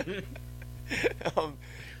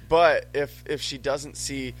 But if she doesn't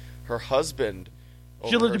see her husband over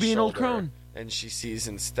She'll live her to be an old shoulder, crone. and she sees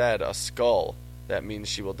instead a skull, that means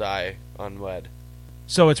she will die unwed.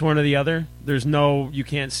 So it's one or the other? You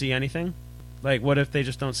can't see anything? Like, what if they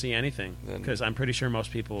just don't see anything? Because I'm pretty sure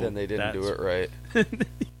most people... Then they didn't do it right. I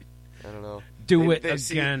don't know. Do it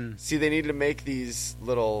again. See, they need to make these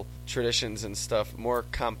little traditions and stuff more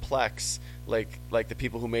complex, like the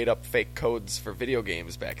people who made up fake codes for video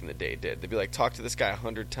games back in the day did. They'd be like, talk to this guy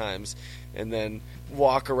 100 times, and then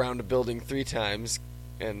walk around a building 3 times,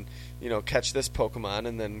 and catch this Pokemon,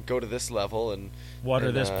 and then go to this level and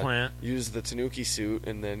water this plant. Use the Tanuki suit,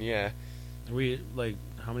 and then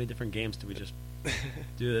How many different games do we just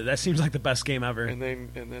do? That seems like the best game ever. And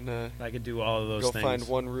then I could do all of those go things. find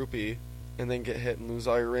 1 rupee, and then get hit and lose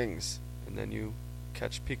all your rings, and then you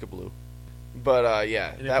catch Peekaboo. But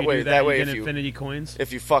And that if way, you do that you way, get if you infinity coins.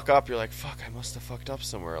 if you fuck up, you're like, fuck, I must have fucked up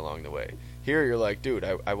somewhere along the way. Here, you're like, dude,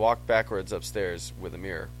 I walked backwards upstairs with a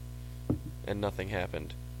mirror, and nothing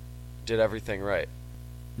happened. Did everything right.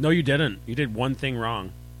 No, you didn't. You did one thing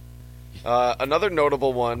wrong. Another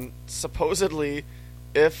notable one, supposedly,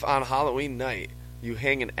 if on Halloween night you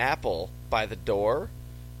hang an apple by the door,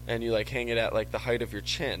 and you hang it at the height of your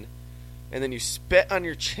chin, and then you spit on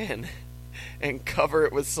your chin and cover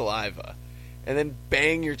it with saliva, and then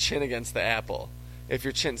bang your chin against the apple. If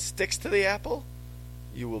your chin sticks to the apple,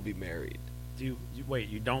 you will be married. Wait,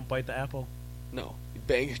 you don't bite the apple? No, you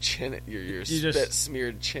bang your chin at your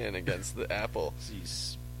spit-smeared chin against the apple. So you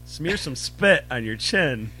smear some spit on your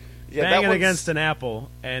chin, bang it against an apple,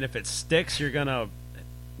 and if it sticks, you're gonna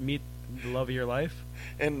meet the love of your life.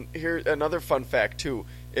 And here, another fun fact too: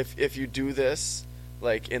 if you do this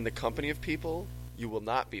in the company of people, you will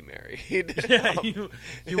not be married. Yeah,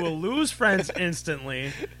 you will lose friends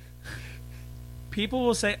instantly. People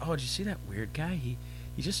will say, "Oh, did you see that weird guy? He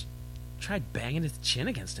just tried banging his chin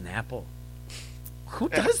against an apple." Who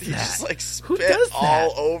does that? He just Who spit does that?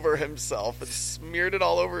 all over himself and smeared it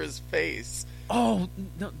all over his face. Oh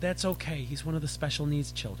no, that's okay. He's one of the special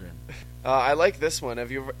needs children. I like this one. Have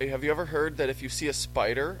you ever heard that if you see a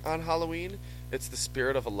spider on Halloween, it's the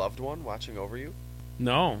spirit of a loved one watching over you?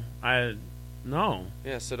 No. Yeah,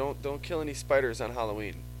 so don't kill any spiders on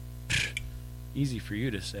Halloween. Easy for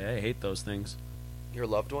you to say. I hate those things. Your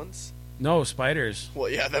loved ones? No, spiders. Well,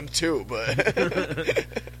 yeah, them too, but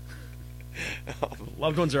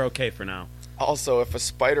Loved ones are okay for now. Also, if a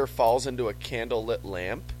spider falls into a candle-lit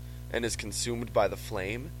lamp and is consumed by the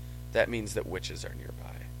flame, that means that witches are nearby.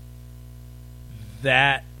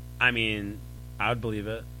 I would believe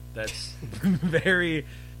it. That's very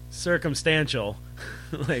circumstantial.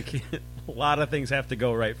 A lot of things have to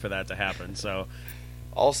go right for that to happen. So,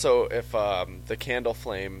 also, if the candle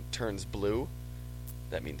flame turns blue,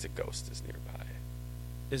 that means a ghost is nearby.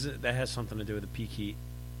 That has something to do with the PKA?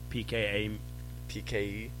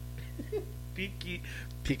 PKE? Piki...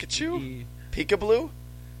 Pikachu? Peekaboo?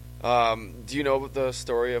 Do you know the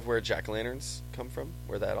story of where jack-o'-lanterns come from?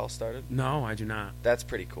 Where that all started? No, I do not. That's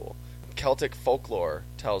pretty cool. Celtic folklore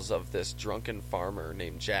tells of this drunken farmer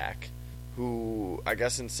named Jack, who, I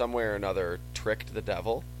guess in some way or another, tricked the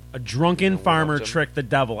devil. A drunken farmer went up to him. tricked the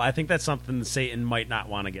devil. I think that's something Satan might not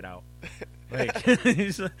want to get out. Like,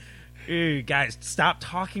 he's like, "Ew, guys, stop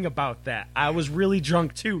talking about that. I was really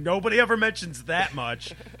drunk too. Nobody ever mentions that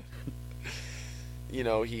much." You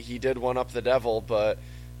know, he did one up the devil, but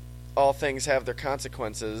all things have their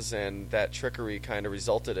consequences, and that trickery kind of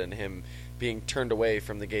resulted in him being turned away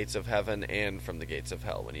from the gates of heaven and from the gates of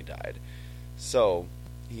hell when he died. So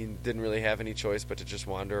he didn't really have any choice but to just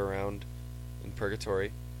wander around in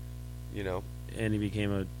purgatory, you know. And he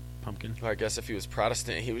became a pumpkin. I guess if he was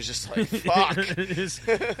Protestant, he was just like, fuck.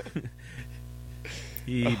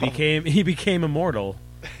 He became immortal.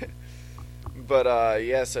 But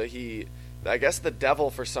yeah, so I guess the devil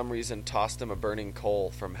for some reason tossed him a burning coal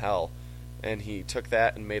from hell, and he took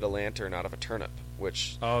that and made a lantern out of a turnip,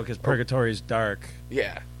 which... Oh, because purgatory is dark.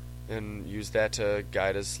 Yeah, and used that to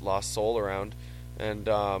guide his lost soul around. And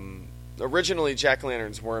originally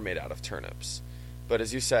jack-o'-lanterns were made out of turnips, but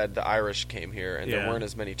as you said, the Irish came here, and there weren't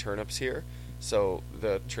as many turnips here, so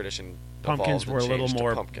the tradition Pumpkins evolved were a and little changed to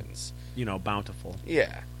more, pumpkins. Bountiful.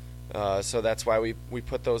 Yeah, so that's why we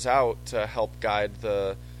put those out to help guide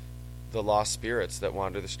the lost spirits that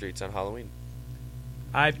wander the streets on Halloween.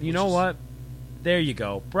 You know what? There you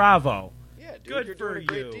go. Bravo. Yeah, dude, Good you're for doing a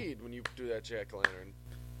great you. deed when you do that jack-o'-lantern.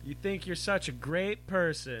 You think you're such a great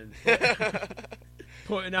person.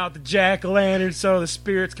 Putting out the jack-o'-lantern so the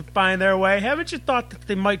spirits can find their way. Haven't you thought that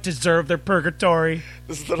they might deserve their purgatory?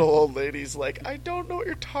 This little old lady's like, I don't know what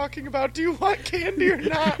you're talking about. Do you want candy or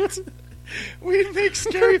not? We make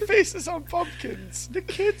scary faces on pumpkins. The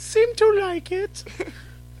kids seem to like it.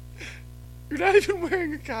 You're not even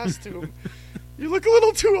wearing a costume. You look a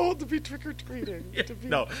little too old to be trick-or-treating, to be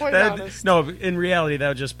quite honest. No, in reality, that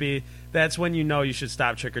would just be... That's when you know you should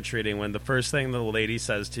stop trick-or-treating, when the first thing the lady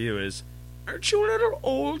says to you is, "Aren't you a little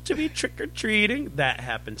old to be trick-or-treating?" That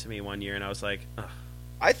happened to me one year, and I was like, ugh.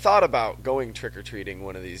 I thought about going trick-or-treating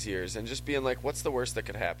one of these years and just being like, what's the worst that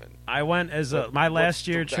could happen? I went as my last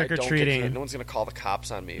year trick-or-treating... No one's going to call the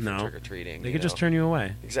cops on me for trick-or-treating. They could just turn you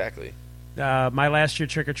away. Exactly. My last year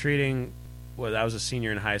trick-or-treating... I was a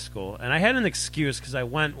senior in high school, and I had an excuse because I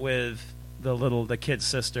went with the kid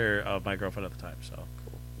sister of my girlfriend at the time, so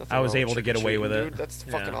cool. I was able to get away with it. Dude, that's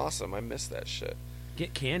fucking awesome. I miss that shit.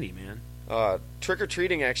 Get candy, man.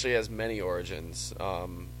 Trick-or-treating actually has many origins,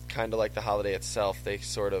 kind of like the holiday itself. They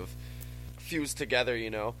sort of fuse together,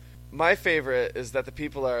 you know. My favorite is that the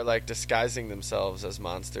people are like disguising themselves as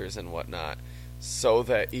monsters and whatnot, so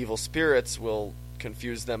that evil spirits will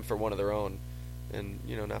confuse them for one of their own. And,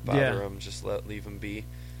 not bother them, just leave them be.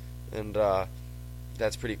 And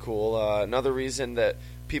that's pretty cool. Another reason that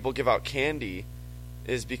people give out candy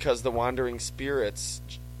is because the wandering spirits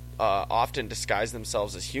often disguise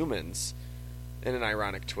themselves as humans in an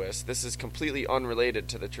ironic twist. This is completely unrelated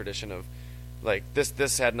to the tradition of, like,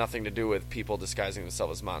 this had nothing to do with people disguising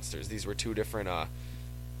themselves as monsters. These were two different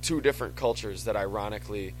cultures that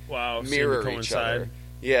ironically mirror each other.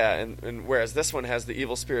 Yeah, and whereas this one has the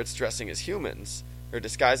evil spirits dressing as humans, or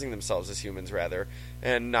disguising themselves as humans, rather,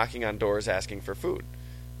 and knocking on doors asking for food.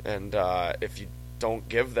 And if you don't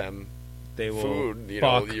give them they will food,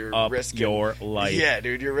 you're up risking your life. Yeah,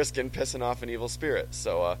 dude, you're risking pissing off an evil spirit.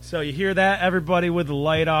 So you hear that, everybody, with the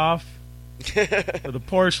light off, or the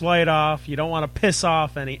porch light off. You don't want to piss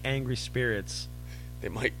off any angry spirits. They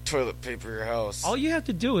might toilet paper your house. All you have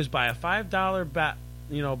to do is buy a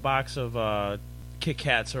 $5 box of Kit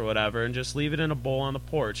Kats or whatever, and just leave it in a bowl on the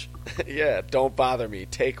porch. Yeah, don't bother me.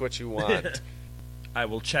 Take what you want. I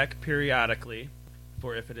will check periodically,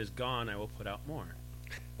 for if it is gone, I will put out more.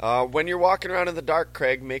 When you're walking around in the dark,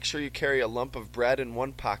 Craig, make sure you carry a lump of bread in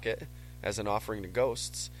one pocket as an offering to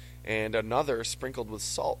ghosts, and another sprinkled with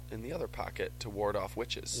salt in the other pocket to ward off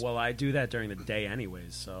witches. Well, I do that during the day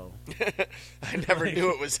anyways, so... I never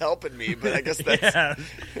knew it was helping me, but I guess that's... Yeah,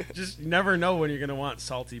 just you never know when you're going to want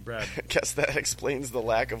salty bread. I guess that explains the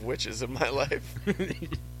lack of witches in my life.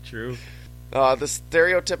 True. The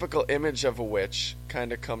stereotypical image of a witch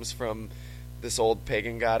kind of comes from this old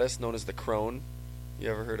pagan goddess known as the crone.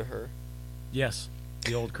 You ever heard of her? Yes,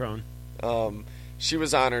 the old crone. She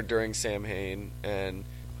was honored during Samhain, and...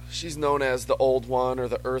 she's known as the Old One or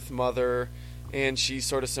the Earth Mother, and she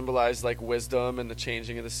sort of symbolized like wisdom and the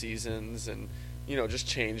changing of the seasons and, just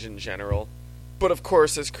change in general. But of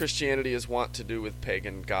course, as Christianity is wont to do with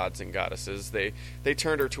pagan gods and goddesses, they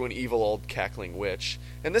turned her to an evil old cackling witch.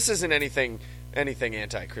 And this isn't anything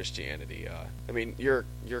anti-Christianity. I mean, you're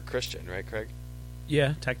a Christian, right, Craig?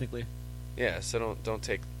 Yeah, technically. Yeah, so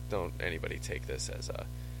don't anybody take this as a...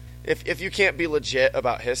 If you can't be legit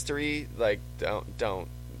about history, like, don't.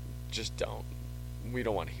 We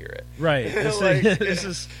don't want to hear it. Right. Like, This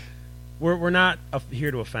is... We're not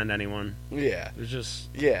here to offend anyone. Yeah. There's just...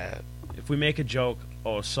 Yeah. If we make a joke,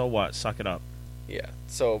 oh, so what? Suck it up. Yeah.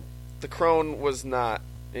 So, the crone was not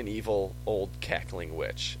an evil, old, cackling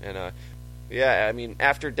witch. And, yeah, I mean,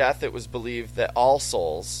 after death, it was believed that all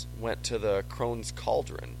souls went to the crone's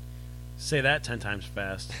cauldron. Say that 10 times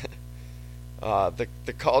fast.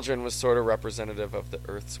 The cauldron was sort of representative of the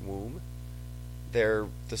Earth's womb. There,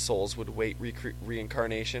 the souls would wait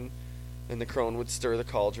reincarnation, and the crone would stir the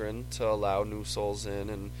cauldron to allow new souls in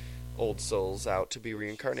and old souls out to be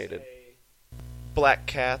reincarnated. Black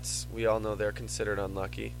cats, we all know they're considered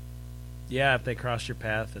unlucky. Yeah, if they cross your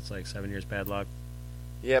path, it's like 7 years bad luck.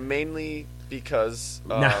 Yeah, mainly because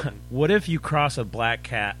Now, what if you cross a black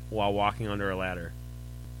cat while walking under a ladder?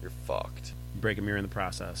 you're fucked. You break a mirror in the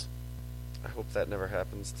process. I hope that never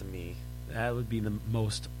happens to me. That would be the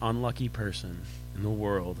most unlucky person in the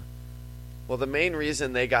world. Well, the main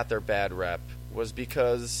reason they got their bad rep was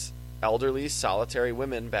because elderly, solitary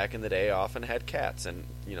women back in the day often had cats, and,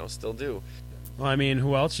 still do. Well, I mean,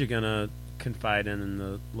 who else you gonna confide in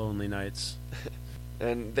the lonely nights?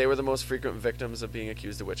 And they were the most frequent victims of being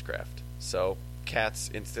accused of witchcraft. So, cats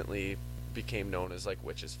instantly became known as, like,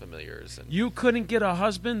 witches' familiars. And You couldn't get a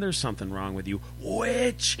husband? There's something wrong with you.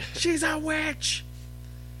 Witch! She's a witch!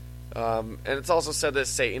 and it's also said that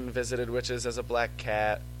Satan visited witches as a black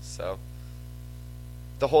cat, so...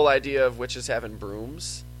 The whole idea of witches having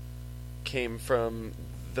brooms came from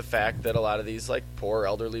the fact that a lot of these, like, poor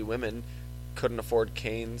elderly women couldn't afford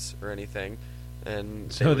canes or anything,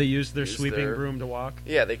 and So would they used their sweeping broom to walk?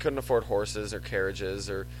 Yeah, they couldn't afford horses or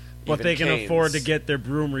carriages or But even they can canes. afford to get their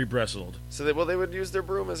broom rebristled. So they would use their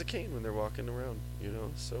broom as a cane when they're walking around,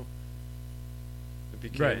 so it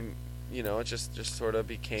became, it just sort of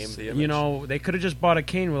became the image. They could have just bought a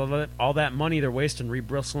cane with all that money they're wasting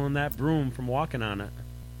rebristling that broom from walking on it.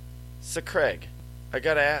 So Craig, I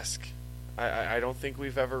gotta ask, I don't think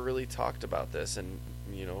we've ever really talked about this, and,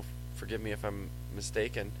 forgive me if I'm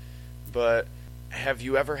mistaken, but have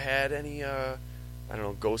you ever had any,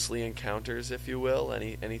 ghostly encounters, if you will?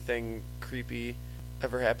 Anything creepy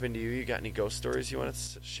ever happened to you? You got any ghost stories you want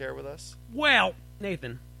to share with us? Well,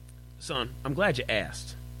 Nathan, son, I'm glad you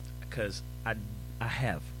asked, because I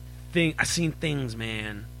have. I seen things,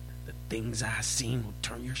 man. The things I seen will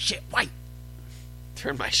turn your shit white.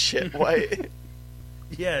 Turn my shit white?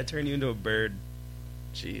 Yeah, turn you into a bird.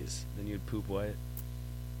 Jeez. Then you'd poop white.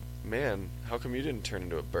 Man, how come you didn't turn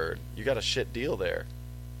into a bird? You got a shit deal there.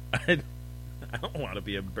 I don't want to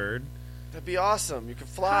be a bird. That'd be awesome. You could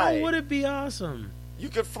fly. How would it be awesome? You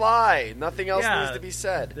could fly. Nothing else Yeah, needs to be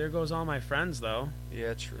said. There goes all my friends, though.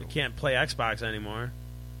 Yeah, true. I can't play Xbox anymore.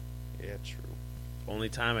 Yeah, true. Only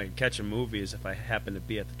time I can catch a movie is if I happen to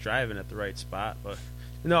be at the drive-in at the right spot. But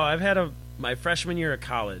no, I've had my freshman year of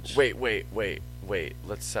college. Wait.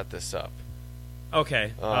 Let's set this up.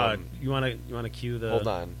 Okay. You wanna cue the Hold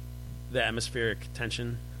on. the atmospheric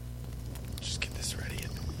tension? Just get this ready.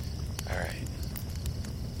 All right.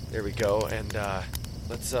 There we go. And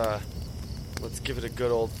let's give it a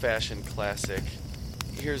good old-fashioned classic.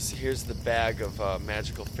 Here's the bag of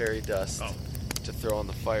magical fairy dust to throw on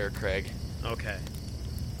the fire, Craig. Okay.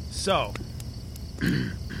 So,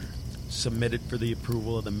 submitted for the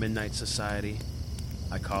approval of the Midnight Society,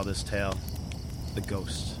 I call this tale The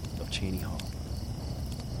Ghost of Cheney Hall.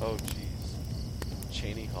 Oh, jeez.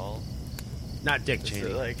 Cheney Hall? Not Dick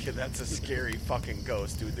Cheney. That's a scary fucking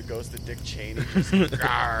ghost, dude. The ghost of Dick Cheney just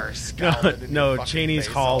scowling in your fucking Cheney's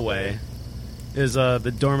face all hallway day. is the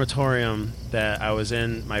dormitorium that I was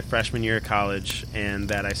in my freshman year of college and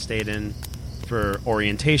that I stayed in for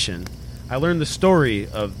orientation. I learned the story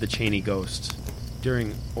of the Cheney ghost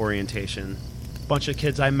during orientation. A bunch of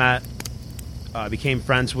kids I met, became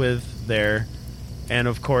friends with there, and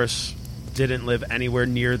of course didn't live anywhere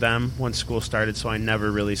near them when school started, so I never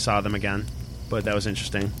really saw them again. But that was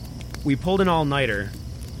interesting. We pulled an all-nighter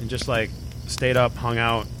and just stayed up, hung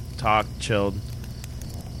out, talked, chilled.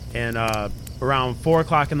 And around 4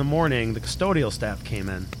 o'clock in the morning, the custodial staff came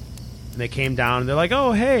in. And they came down and they're like,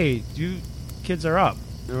 "Oh, hey, you kids are up."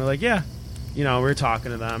 And we're like, "Yeah." We were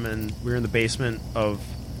talking to them, and we were in the basement of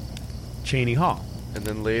Cheney Hall. And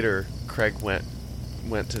then later, Craig went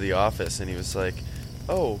to the office, and he was like,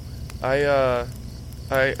 "Oh, I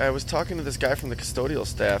was talking to this guy from the custodial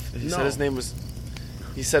staff. He said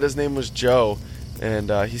his name was Joe,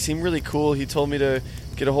 and he seemed really cool. He told me to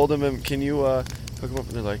get a hold of him. Can you hook him up?"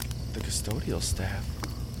 And they're like, "The custodial staff?"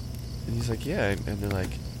 And he's like, "Yeah." And they're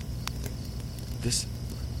like, This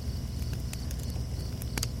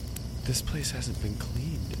place hasn't been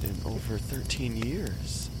cleaned in over 13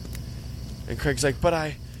 years. And Craig's like, but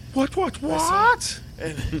I... What?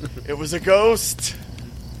 And it was a ghost.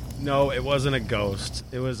 No, it wasn't a ghost.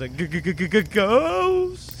 It was a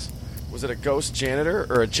ghost. Was it a ghost janitor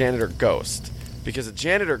or a janitor ghost? Because a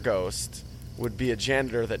janitor ghost would be a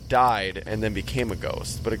janitor that died and then became a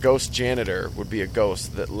ghost. But a ghost janitor would be a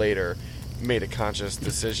ghost that later made a conscious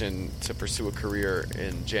decision to pursue a career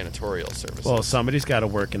in janitorial services. Well, somebody's got to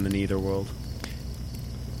work in the nether world.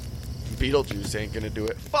 Beetlejuice ain't gonna do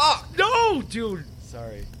it. Fuck! No, dude.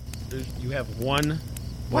 Sorry. You have one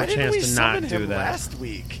Why more didn't chance we to not summon do him that. last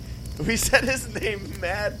week? We said his name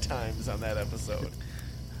mad times on that episode.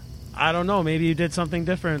 I don't know. Maybe you did something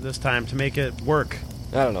different this time to make it work.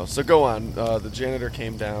 I don't know. So go on. The janitor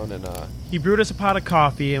came down and He brewed us a pot of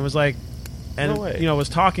coffee and was like, and No way. was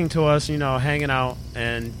talking to us, hanging out,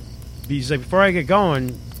 and he's like, before I get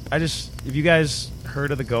going, have you guys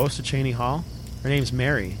heard of the ghost of Cheney Hall? Her name's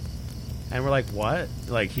Mary. And we're like, what?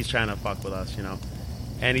 Like, he's trying to fuck with us,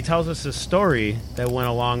 And he tells us this story that went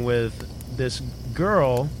along with this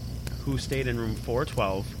girl who stayed in room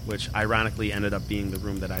 412, which ironically ended up being the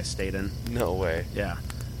room that I stayed in. no way. Yeah,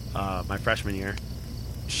 my freshman year.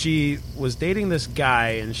 She was dating this guy,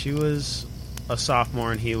 and she was a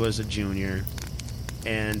sophomore, and he was a junior.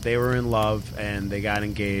 And they were in love, and they got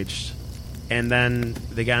engaged. And then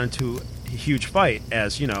they got into a huge fight,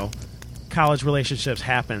 as, college relationships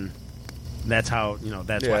happen. That's how,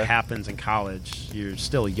 that's Yeah. what happens in college. You're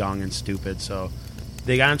still young and stupid. So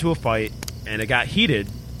they got into a fight, and it got heated,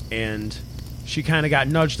 and she kind of got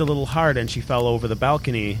nudged a little hard, and she fell over the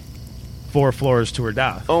balcony 4 floors to her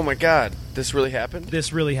death. Oh my god. This really happened?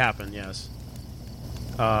 This really happened, yes.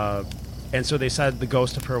 And so they said the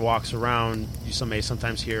ghost of her walks around. You may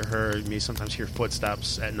sometimes hear her, you may sometimes hear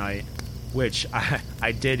footsteps at night, which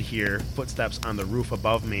I did hear footsteps on the roof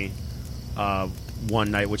above me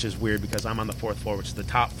one night, which is weird because I'm on the 4th floor, which is the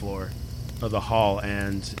top floor of the hall,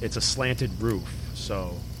 and it's a slanted roof,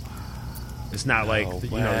 so it's not like there's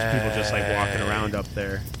people just like walking around up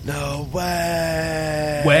there. No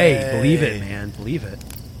way. Believe it, man, believe it.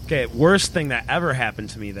 Okay, worst thing that ever happened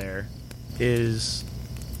to me there is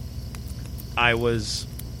I was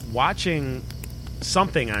watching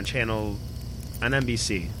something on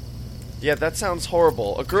NBC. Yeah, that sounds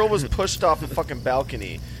horrible. A girl was pushed off a fucking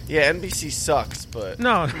balcony. Yeah, NBC sucks, but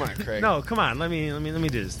No, come on, Craig. No, come on. Let me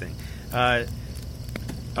do this thing. I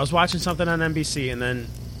was watching something on NBC, and then,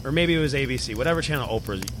 or maybe it was ABC, whatever channel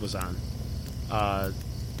Oprah was on.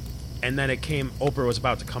 And then Oprah was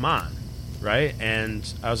about to come on, right?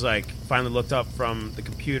 And I was like, finally looked up from the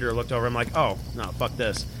computer, looked over. I'm like, oh no, fuck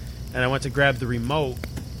this. And I went to grab the remote.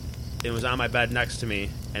 It was on my bed next to me,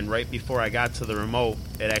 and right before I got to the remote,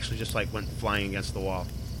 it actually just like went flying against the wall,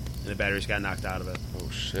 and the batteries got knocked out of it. Oh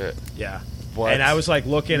shit. Yeah. What? And I was like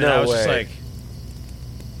looking, and No I was way. just like,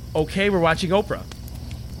 okay, we're watching Oprah.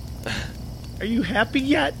 Are you happy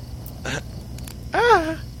yet?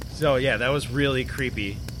 So yeah, that was really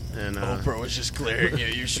creepy. And Oprah was just glaring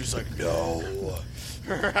at you. She was like, no.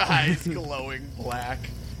 Her eyes glowing black.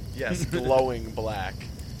 Yes, glowing black.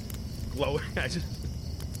 glowing,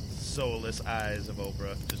 soulless eyes of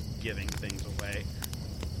Oprah just giving things away.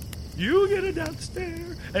 You get a death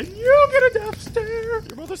stare, and you get a death stare.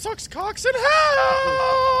 Your mother sucks cocks in hell!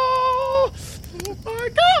 Oh my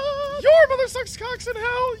god! Your mother sucks cocks in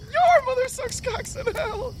hell! Your mother sucks cocks in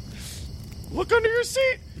hell! Look under your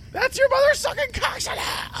seat! That's your mother sucking cocks in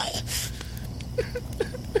hell!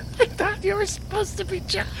 I thought you were supposed to be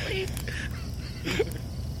jolly.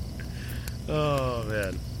 Oh,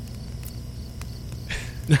 man.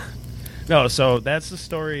 No, so that's the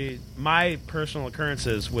story. My personal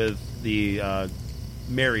occurrences with the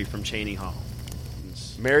Mary from Cheney Hall.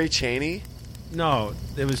 Mary Cheney? No,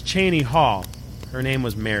 it was Cheney Hall. Her name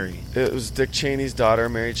was Mary. It was Dick Cheney's daughter,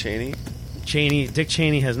 Mary Cheney? Dick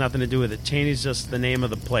Cheney has nothing to do with it. Cheney's just the name of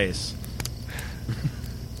the place.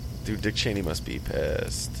 Dude, Dick Cheney must be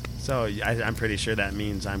pissed. So I'm pretty sure that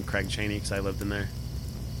means I'm Craig Cheney because I lived in there.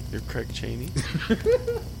 You're Craig Cheney?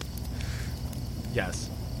 Yes.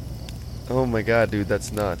 Oh my god, dude,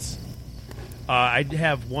 that's nuts. I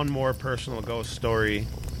have one more personal ghost story.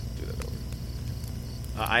 Do that over.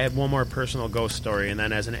 I have one more personal ghost story, and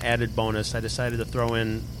then as an added bonus, I decided to throw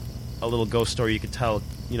in a little ghost story you could tell,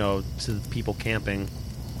 to the people camping.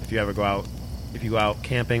 If you ever go out,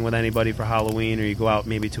 camping with anybody for Halloween, or you go out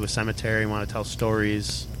maybe to a cemetery and want to tell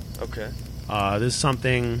stories. Okay. This is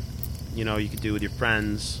something, you could do with your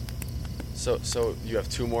friends. So you have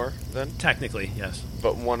two more then? Technically, yes.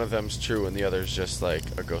 But one of them's true and the other's just like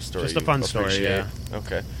a ghost story. Just a fun story, appreciate. yeah.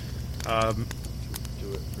 Okay.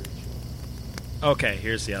 Okay,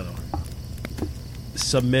 here's the other one.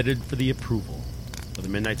 Submitted for the approval of the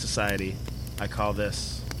Midnight Society. I call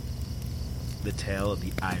this The Tale of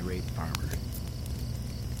the Irate Farmer.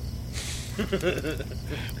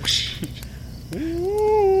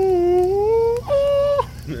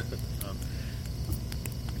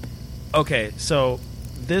 Okay, so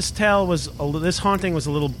this haunting was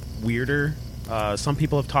a little weirder. Some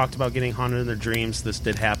people have talked about getting haunted in their dreams. This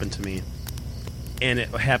did happen to me. And it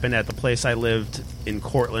happened at the place I lived in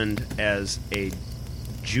Cortland as a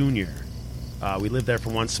junior. We lived there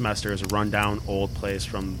for one semester. It was a rundown old place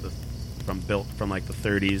built from like the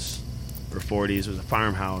 30s or 40s. It was a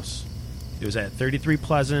farmhouse. It was at 33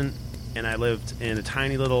 Pleasant, and I lived in a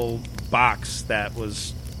tiny little box that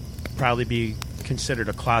was probably be considered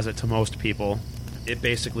a closet to most people. It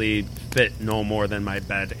basically fit no more than my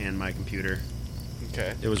bed and my computer.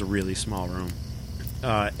 Okay. It was a really small room.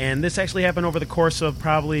 And this actually happened over the course of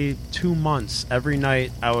probably 2 months. Every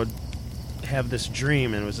night I would have this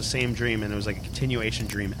dream, and it was the same dream, and it was like a continuation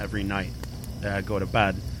dream every night that I'd go to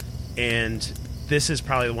bed. And this is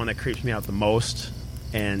probably the one that creeps me out the most.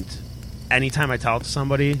 And anytime I tell it to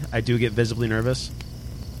somebody, I do get visibly nervous.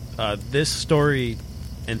 This story,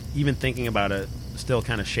 and even thinking about it, still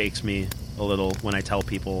kind of shakes me a little when I tell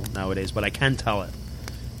people nowadays, but I can tell it.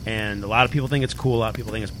 And a lot of people think it's cool, a lot of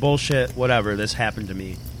people think it's bullshit, whatever. This happened to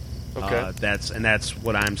me. Okay. That's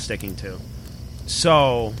what I'm sticking to.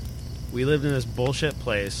 So, we lived in this bullshit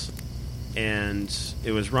place, and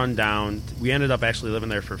it was run down. We ended up actually living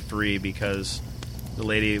there for free because the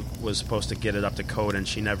lady was supposed to get it up to code, and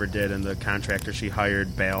she never did, and the contractor she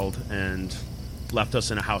hired bailed and left us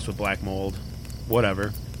in a house with black mold.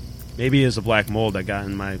 Whatever. Maybe it was the black mold that got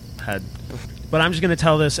in my head. But I'm just going to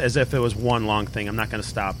tell this as if it was one long thing. I'm not going to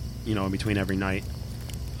stop, in between every night.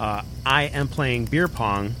 I am playing beer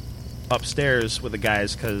pong upstairs with the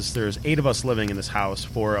guys because there's 8 of us living in this house,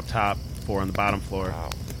 4 up top, 4 on the bottom floor. Wow.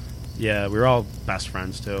 Yeah, we were all best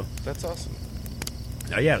friends, too. That's awesome.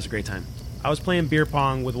 Yeah, it was a great time. I was playing beer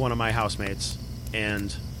pong with one of my housemates,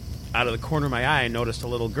 and out of the corner of my eye, I noticed a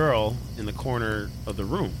little girl in the corner of the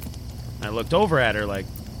room. I looked over at her, like,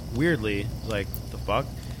 weirdly, like, the fuck?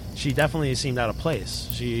 She definitely seemed out of place.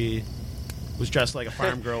 She was dressed like a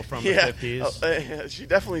farm girl from the 50s. She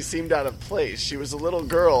definitely seemed out of place. She was a little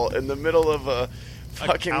girl in the middle of a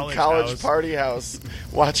fucking college party house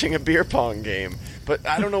watching a beer pong game. But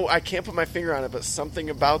I don't know, I can't put my finger on it, but something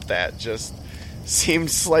about that just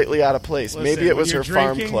seemed slightly out of place. Listen, maybe it was her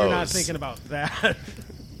farm clothes. You're not thinking about that.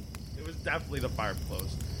 It was definitely the farm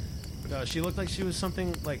clothes. She looked like she was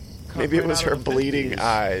something like... Maybe it was her bleeding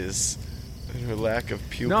eyes and her lack of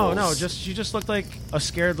pupils. No, she just looked like a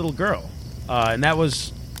scared little girl. And that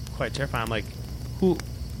was quite terrifying. I'm like, who?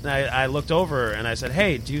 I looked over and I said,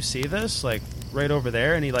 hey, do you see this? Like, right over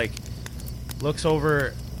there? And he, like, looks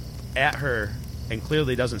over at her and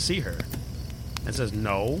clearly doesn't see her and says,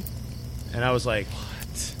 no. And I was like,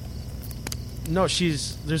 what? No,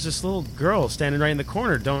 there's this little girl standing right in the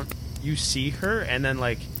corner. Don't you see her? And then,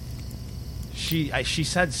 like, she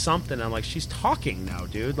said something. I'm like, she's talking now,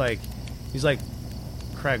 dude. Like, he's like,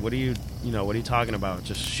 Craig, what are you talking about?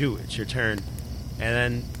 Just shoot, it's your turn.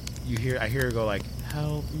 And then I hear her go like,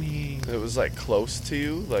 help me. It was like close to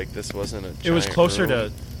you, like this wasn't a giant It was closer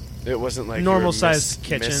room. It wasn't like normal sized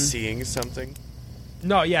kitchen. Seeing something.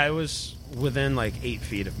 No, yeah, it was within like 8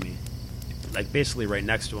 feet of me, like basically right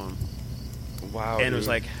next to him. Wow. And it was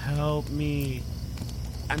like, help me.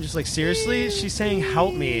 I'm just like, seriously? She's saying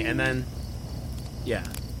help me, and then yeah,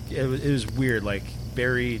 it was weird, like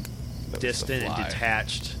very distant and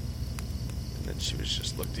detached. And then she was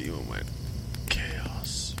just looked at you and went,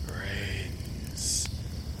 chaos reigns.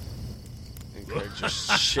 And Craig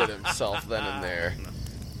just shit himself then and there.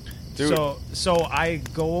 Dude. So I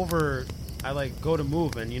go over, I like go to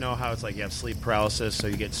move, and you know how it's like you have sleep paralysis, so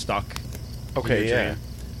you get stuck. Okay,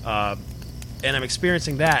 yeah. And I'm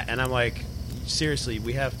experiencing that, and I'm like, seriously,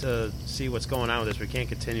 we have to see what's going on with this. We can't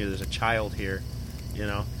continue. There's a child here,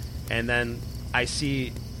 And then I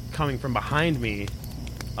see coming from behind me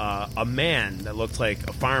a man that looked like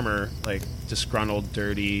a farmer, like disgruntled,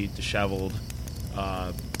 dirty, disheveled,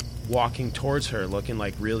 walking towards her, looking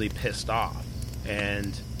like really pissed off,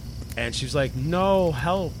 and she's like, no,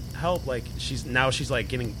 help, like she's like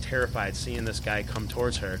getting terrified seeing this guy come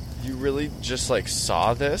towards her. You really just like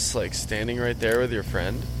saw this, like standing right there with your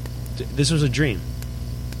friend? This was a dream.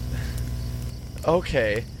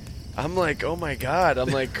 Okay. I'm like, oh my god. I'm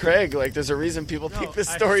like, Craig, like there's a reason people think this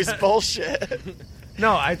story's bullshit.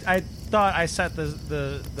 No, I thought I set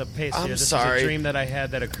the pace I'm here. This sorry. is a dream that I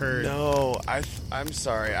had that occurred. No, I'm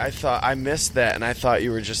sorry. I thought I missed that, and I thought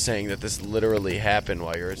you were just saying that this literally happened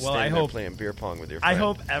while you were standing there playing beer pong with your friend. I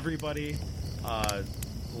hope everybody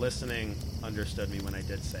listening understood me when I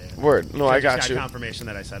did say it. Word. No, I got just you. Confirmation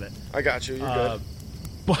that I said it. I got you. You're good.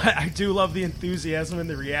 But I do love the enthusiasm and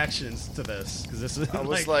the reactions to this, because this is. I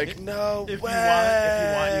was like, no if way. You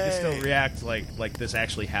want, you can still react like this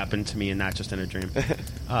actually happened to me and not just in a dream.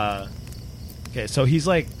 Okay, so he's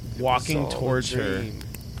like walking towards her.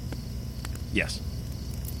 Yes.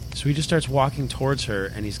 So he just starts walking towards her,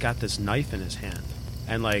 and he's got this knife in his hand.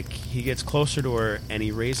 And, like, he gets closer to her, and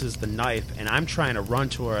he raises the knife, and I'm trying to run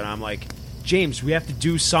to her, and I'm like, James, we have to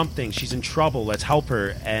do something. She's in trouble. Let's help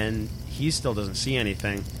her. And he still doesn't see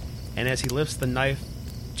anything. And as he lifts the knife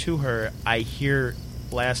to her, I hear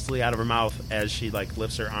lastly out of her mouth as she, like,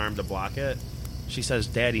 lifts her arm to block it, she says,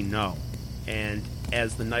 Daddy, no. And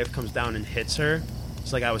as the knife comes down and hits her,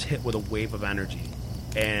 it's like I was hit with a wave of energy.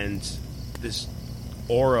 And this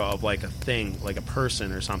aura of, like, a thing, like a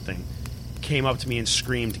person or something, came up to me and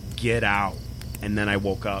screamed, get out. And then I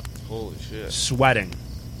woke up. Holy shit. Sweating.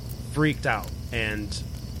 Freaked out. And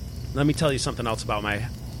let me tell you something else about my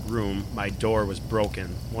room. My door was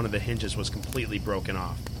broken. One of the hinges was completely broken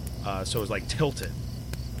off. So it was, like, tilted.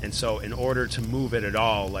 And so in order to move it at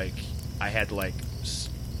all, like, I had to, like,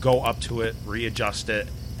 go up to it, readjust it,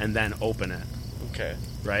 and then open it. Okay.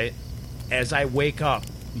 Right? As I wake up,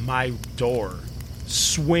 my door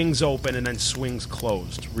swings open and then swings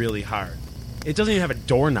closed really hard. It doesn't even have a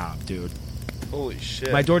doorknob, dude. Holy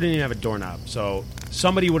shit. My door didn't even have a doorknob, so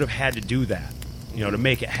somebody would have had to do that, to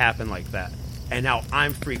make it happen like that. And now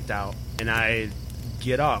I'm freaked out, and I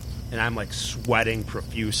get up, and I'm, like, sweating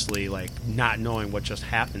profusely, like, not knowing what just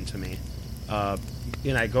happened to me.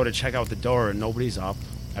 And I go to check out the door, and nobody's up.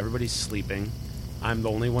 Everybody's sleeping. I'm the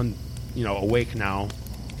only one, awake now.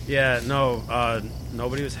 Yeah, no,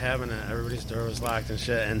 nobody was having it. Everybody's door was locked and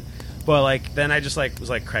shit. But, like, then I just, like, was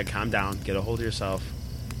like, Craig, calm down. Get a hold of yourself.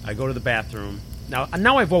 I go to the bathroom.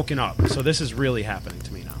 Now I've woken up, so this is really happening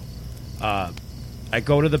to me now. I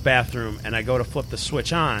go to the bathroom, and I go to flip the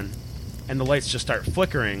switch on, and the lights just start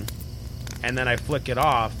flickering. And then I flick it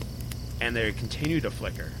off, and they continue to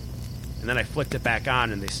flicker. And then I flicked it back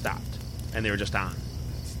on, and they stopped. And they were just on.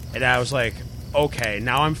 And I was like, okay,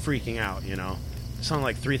 now I'm freaking out, It's something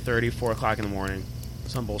like 3:30, 4 o'clock in the morning.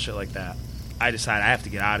 Some bullshit like that. I decided I have to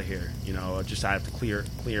get out of here, I have to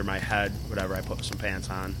clear my head, whatever. I put some pants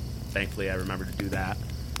on. Thankfully, I remembered to do that.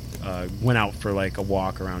 Went out for, like, a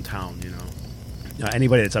walk around town,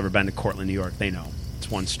 Anybody that's ever been to Cortland, New York, they know.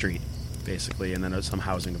 It's one street, basically, and then there's some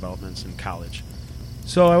housing developments and college.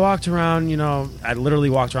 So I walked around, I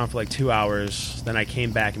literally walked around for like 2 hours. Then I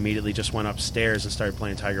came back immediately, just went upstairs and started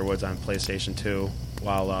playing Tiger Woods on PlayStation 2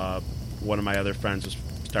 while one of my other friends was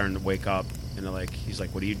starting to wake up. And he's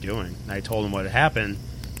like, what are you doing? And I told him what had happened,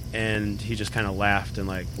 and he just kind of laughed and,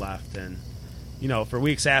 like, left. And, for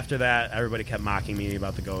weeks after that, everybody kept mocking me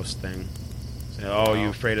about the ghost thing. Saying, oh, you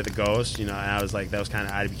afraid of the ghost? And I was like,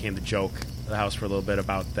 I became the joke of the house for a little bit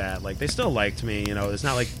about that. Like, they still liked me, It's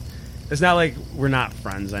not like we're not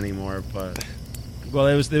friends anymore, but, well,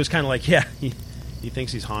 it was kind of like, yeah, he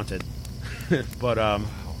thinks he's haunted. But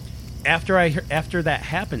after that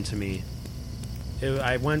happened to me,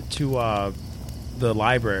 I went to the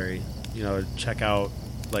library, check out,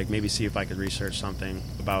 like, maybe see if I could research something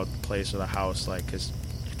about the place or the house, like, 'cause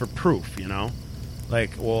for proof,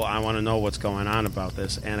 Like, well, I want to know what's going on about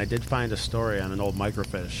this. And I did find a story on an old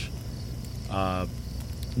microfiche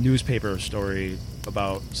newspaper story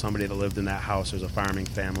about somebody that lived in that house. There's a farming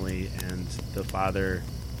family, and the father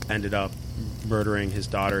ended up murdering his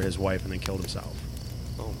daughter, his wife, and then killed himself.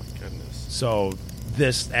 Oh, my goodness. So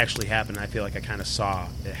this actually happened. I feel like I kind of saw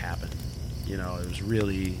it happen. It was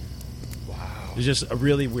really... Wow. It was just a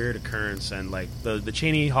really weird occurrence, and, like, the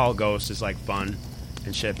Cheney Hall ghost is, like, fun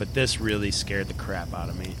and shit, but this really scared the crap out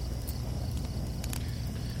of me.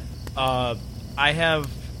 I have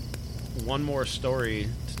one more story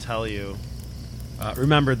to tell you.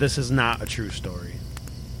 Remember, this is not a true story.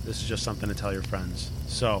 This is just something to tell your friends.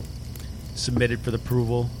 So, submitted for the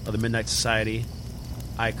approval of the Midnight Society,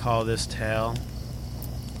 I call this tale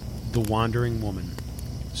The Wandering Woman.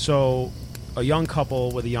 So, a young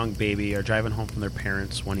couple with a young baby are driving home from their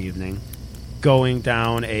parents one evening, going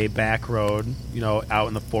down a back road, out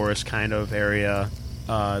in the forest kind of area.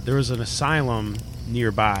 There was an asylum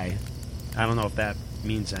nearby. I don't know if that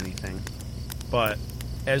means anything. But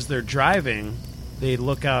as they're driving, they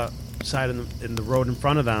look outside in the road in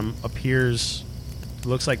front of them.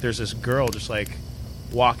 Looks like there's this girl just, like,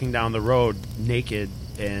 walking down the road naked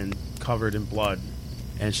and covered in blood.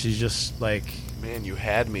 And she's just like... Man, you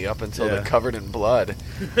had me up until Yeah. they're covered in blood.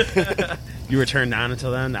 You were turned on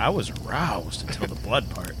until then? I was aroused until the blood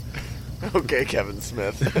part. Okay, Kevin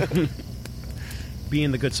Smith.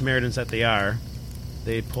 Being the good Samaritans that they are,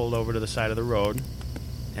 they pulled over to the side of the road,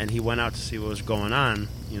 and he went out to see what was going on,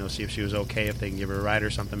 see if she was okay, if they can give her a ride or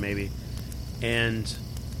something maybe. And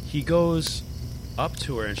he goes up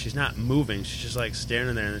to her, and she's not moving. She's just, like,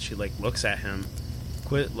 standing there, and then she, like, looks at him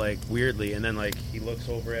weirdly, and then, like, he looks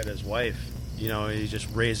over at his wife. He just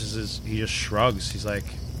he just shrugs. He's like,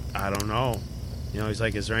 I don't know. He's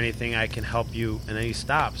like, is there anything I can help you? And then he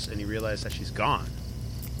stops, and he realizes that she's gone.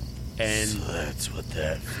 And so that's what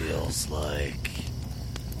that feels like.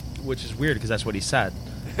 Which is weird, because that's what he said.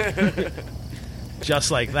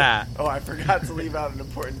 Just like that. Oh, I forgot to leave out an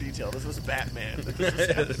important detail. This was Batman.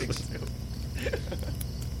 This was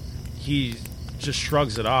He just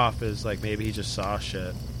shrugs it off as, like, maybe he just saw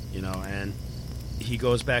shit, and he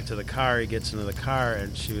goes back to the car, he gets into the car,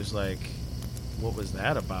 and she was like, what was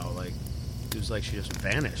that about? Like, it was like she just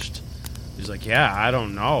vanished. He's like, yeah, I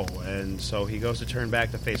don't know. And so he goes to turn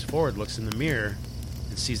back to face forward, looks in the mirror,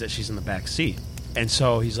 and sees that she's in the back seat. And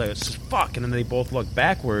so he's like, it's just fuck. And then they both look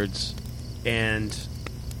backwards, and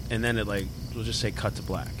then it, like, we'll just say cut to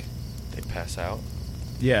black. They pass out?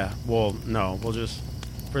 Yeah, well, no, we'll just,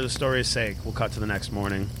 for the story's sake, we'll cut to the next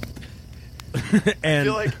morning. And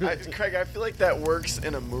Craig, I feel like that works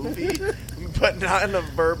in a movie, but not in a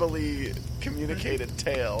verbally communicated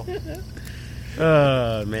tale.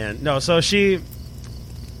 Man. No, so she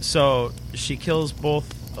kills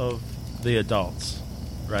both of the adults,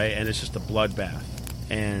 right? And it's just a bloodbath.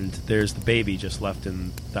 And there's the baby just left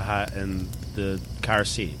in the car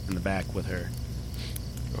seat in the back with her.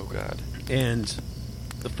 Oh, God. And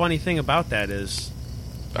the funny thing about that is,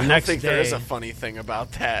 I don't think there is a funny thing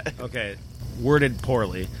about that. Okay, worded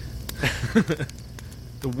poorly.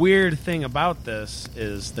 The weird thing about this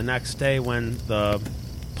is the next day when the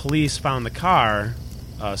police found the car,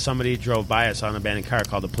 somebody drove by it, saw an abandoned car,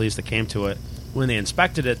 called the police that came to it. When they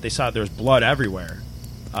inspected it, they saw there was blood everywhere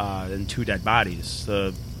and 2 dead bodies.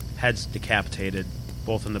 The heads decapitated,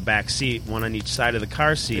 both in the back seat, one on each side of the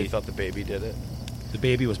car seat. They thought the baby did it? The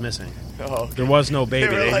baby was missing. Oh, okay. There was no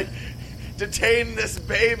baby. They were like, detain this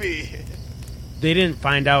baby. They didn't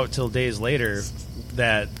find out till days later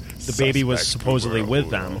that the baby was supposedly with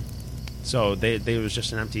them. So it was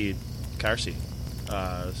just an empty car seat.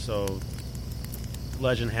 So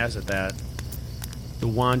legend has it that the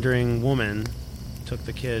wandering woman took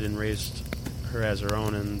the kid and raised her as her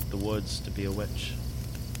own in the woods to be a witch.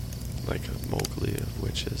 Like a Mowgli of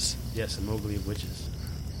witches. Yes, a Mowgli of witches.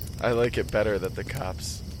 I like it better that the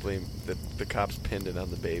cops the cops pinned it on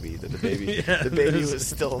the baby. That the baby Yeah, the baby was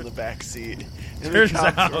still in the back seat. And the Turns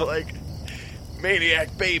cops out- were like,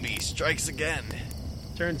 maniac baby strikes again.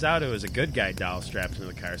 Turns out it was a good guy doll strapped into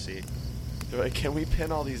the car seat. They're like, can we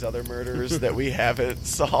pin all these other murders that we haven't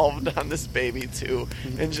solved on this baby too,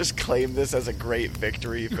 and just claim this as a great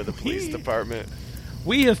victory for the police department?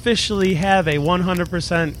 We officially have a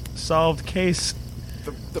 100% solved case.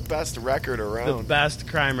 The best record The around. best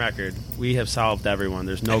crime record. We have solved everyone.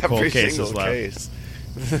 There's no Every cold cases single left. case.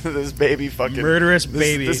 This baby fucking Murderous this,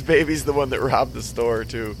 baby. This baby's the one that robbed the store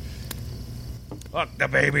too. Fuck, the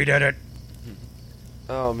baby did it.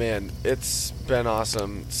 Oh man, it's been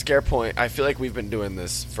awesome. Scare Point. I feel like we've been doing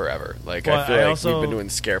this forever. Like Well, I feel I like also- we've been doing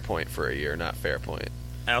Scare Point for a year, not Fair Point.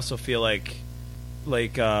 I also feel like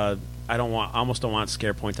I almost don't want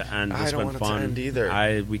Scare Point to end. I It's don't been want it to fun. end either.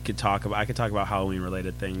 I could talk about Halloween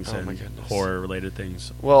related things Oh, and my goodness. horror related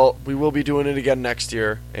things. Well, we will be doing it again next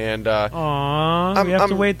year, and Aww, we have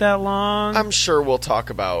to wait that long. I'm sure we'll talk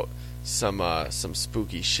about some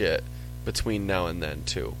spooky shit between now and then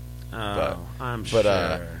too. I'm But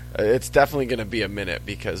sure. it's definitely going to be a minute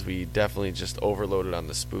because we definitely just overloaded on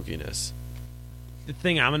the spookiness. The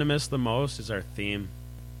thing I'm gonna miss the most is our theme,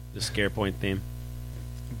 the Scare Point theme.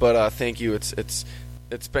 But thank you. It's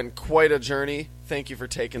been quite a journey. Thank you for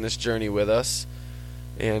taking this journey with us,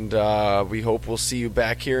 and we hope we'll see you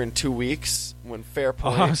back here in 2 weeks when Fair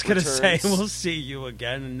Point. I was gonna say returns. we'll see you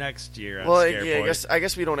again next year. On Well, Scare yeah, Point. I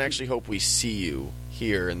guess we don't actually hope we see you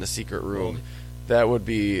here in the secret room. That would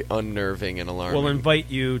be unnerving and alarming. We'll invite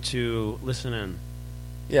you to listen in.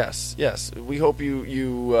 Yes. We hope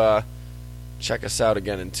you check us out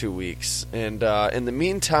again in 2 weeks. And in the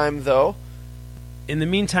meantime, though, In the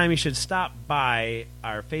meantime, you should stop by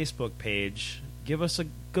our Facebook page. Give us a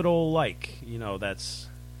good old like. That's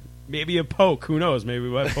maybe a poke. Who knows? Maybe we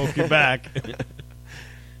might poke you back.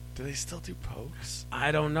 do they still do pokes?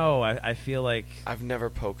 I don't know. I feel like I've never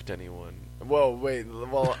poked anyone. Whoa, wait.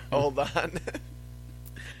 Well, hold on.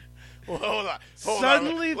 Well, hold on.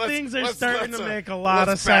 Suddenly things are starting to make a lot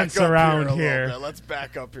of sense around here. Let's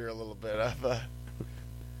back up here a little bit.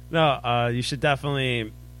 No, you should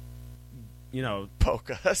definitely, poke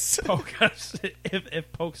us. Poke us.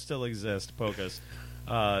 If Poke still exists, poke us.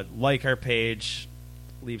 Like our page,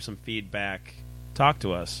 leave some feedback, talk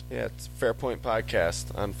to us. Yeah, it's Fairpoint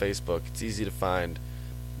Podcast on Facebook. It's easy to find.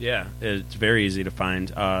 Yeah, it's very easy to find.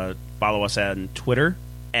 Follow us on Twitter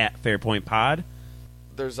at Fairpoint Pod.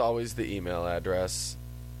 There's always the email address,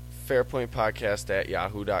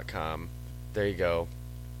 fairpointpodcast@yahoo.com. There you go.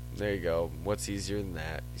 What's easier than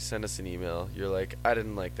that? You send us an email. You're like, I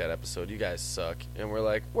didn't like that episode. You guys suck. And we're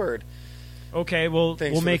like, word. Okay, well,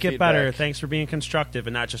 Thanks we'll for make the it better. feedback. Thanks for being constructive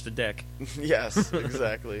and not just a dick. Yes,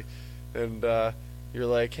 exactly. And you're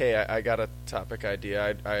like, hey, I got a topic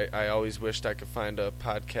idea. I always wished I could find a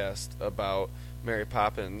podcast about Mary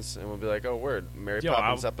Poppins. And we'll be like, oh, word. Mary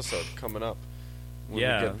Poppins episode coming up. When we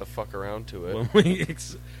get the fuck around to it.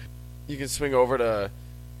 You can swing over to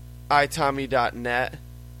itommy.net.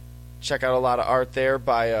 Check out a lot of art there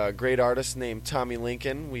by a great artist named Tommy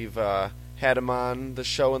Lincoln. We've had him on the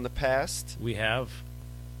show in the past. We have.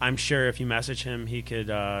 I'm sure if you message him, he could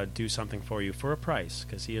do something for you for a price,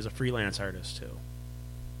 because he is a freelance artist, too.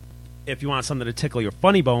 If you want something to tickle your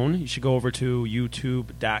funny bone, you should go over to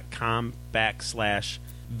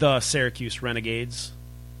youtube.com/The Syracuse Renegades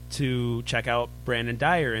to check out Brandon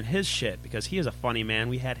Dyer and his shit, because he is a funny man.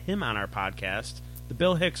 We had him on our podcast, the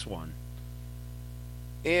Bill Hicks one.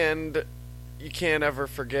 And you can't ever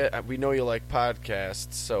forget, we know you like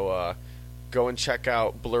podcasts, so go and check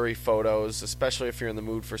out Blurry Photos, especially if you're in the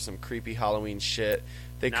mood for some creepy Halloween shit.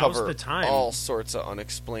 They Now's cover the time. all sorts of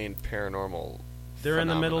unexplained paranormal They're phenomena. in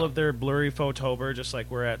the middle of their Blurry Photober, just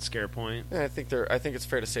like we're at Scare Point. Yeah, I think it's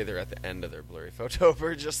fair to say they're at the end of their Blurry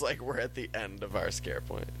Photober, just like we're at the end of our Scare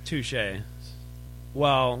Point. Touché.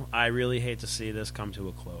 Well, I really hate to see this come to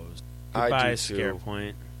a close. I Goodbye, do too. Scare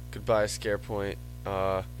Point. Goodbye, Scare Point.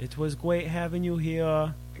 It was great having you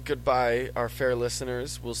here. Goodbye, our fair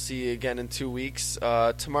listeners. We'll see you again in 2 weeks.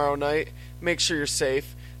 Tomorrow night, make sure you're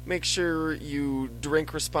safe. Make sure you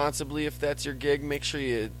drink responsibly if that's your gig. Make sure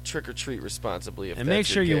you trick-or-treat responsibly if And that's make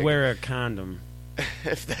sure your you gig. wear a condom.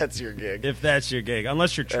 If that's your gig. If that's your gig.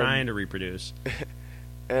 Unless you're trying to reproduce.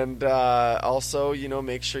 And also,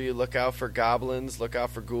 make sure you look out for goblins, look out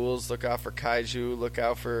for ghouls, look out for kaiju, look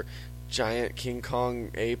out for giant King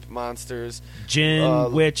Kong ape monsters.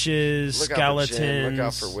 Jinn, witches, look skeletons. Out for Jinn, look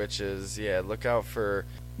out for witches. Yeah, look out for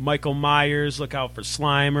Michael Myers. Look out for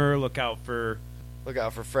Slimer. Look out for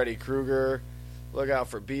Freddy Krueger. Look out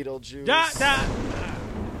for Beetlejuice.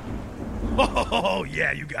 Oh,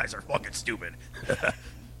 yeah, you guys are fucking stupid.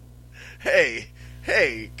 Hey,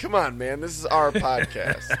 come on, man. This is our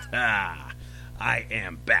podcast. I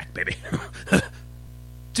am back, baby.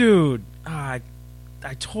 Dude, I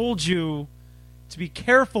told you to be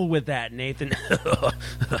careful with that, Nathan.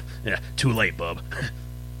 Yeah, too late, bub.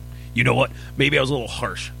 You know what? Maybe I was a little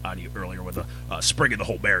harsh on you earlier with the spring of the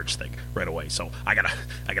whole marriage thing right away. So I gotta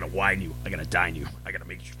wine you. I gotta dine you. I gotta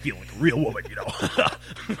make you feel like a real woman,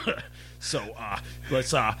 So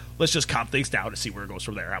let's just calm things down and see where it goes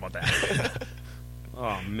from there. How about that?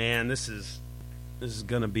 Oh man, this is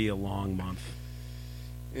gonna be a long month.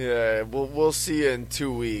 Yeah, we'll see you in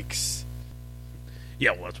 2 weeks.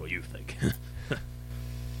 Yeah, well, that's what you think.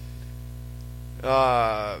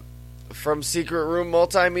 From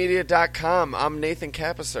SecretRoomMultimedia.com, I'm Nathan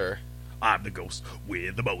Capisser. I'm the ghost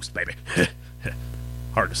with the most, baby.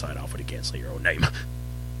 Hard to sign off when you can't say your own name.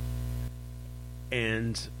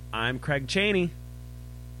 And I'm Craig Cheney.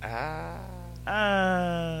 Bringing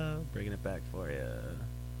it back for you.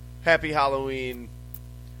 Happy Halloween.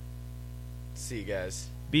 See you guys.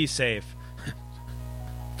 Be safe.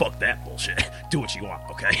 Fuck that bullshit. Do what you want,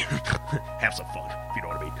 okay? Have some fun, if you know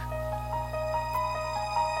what I mean.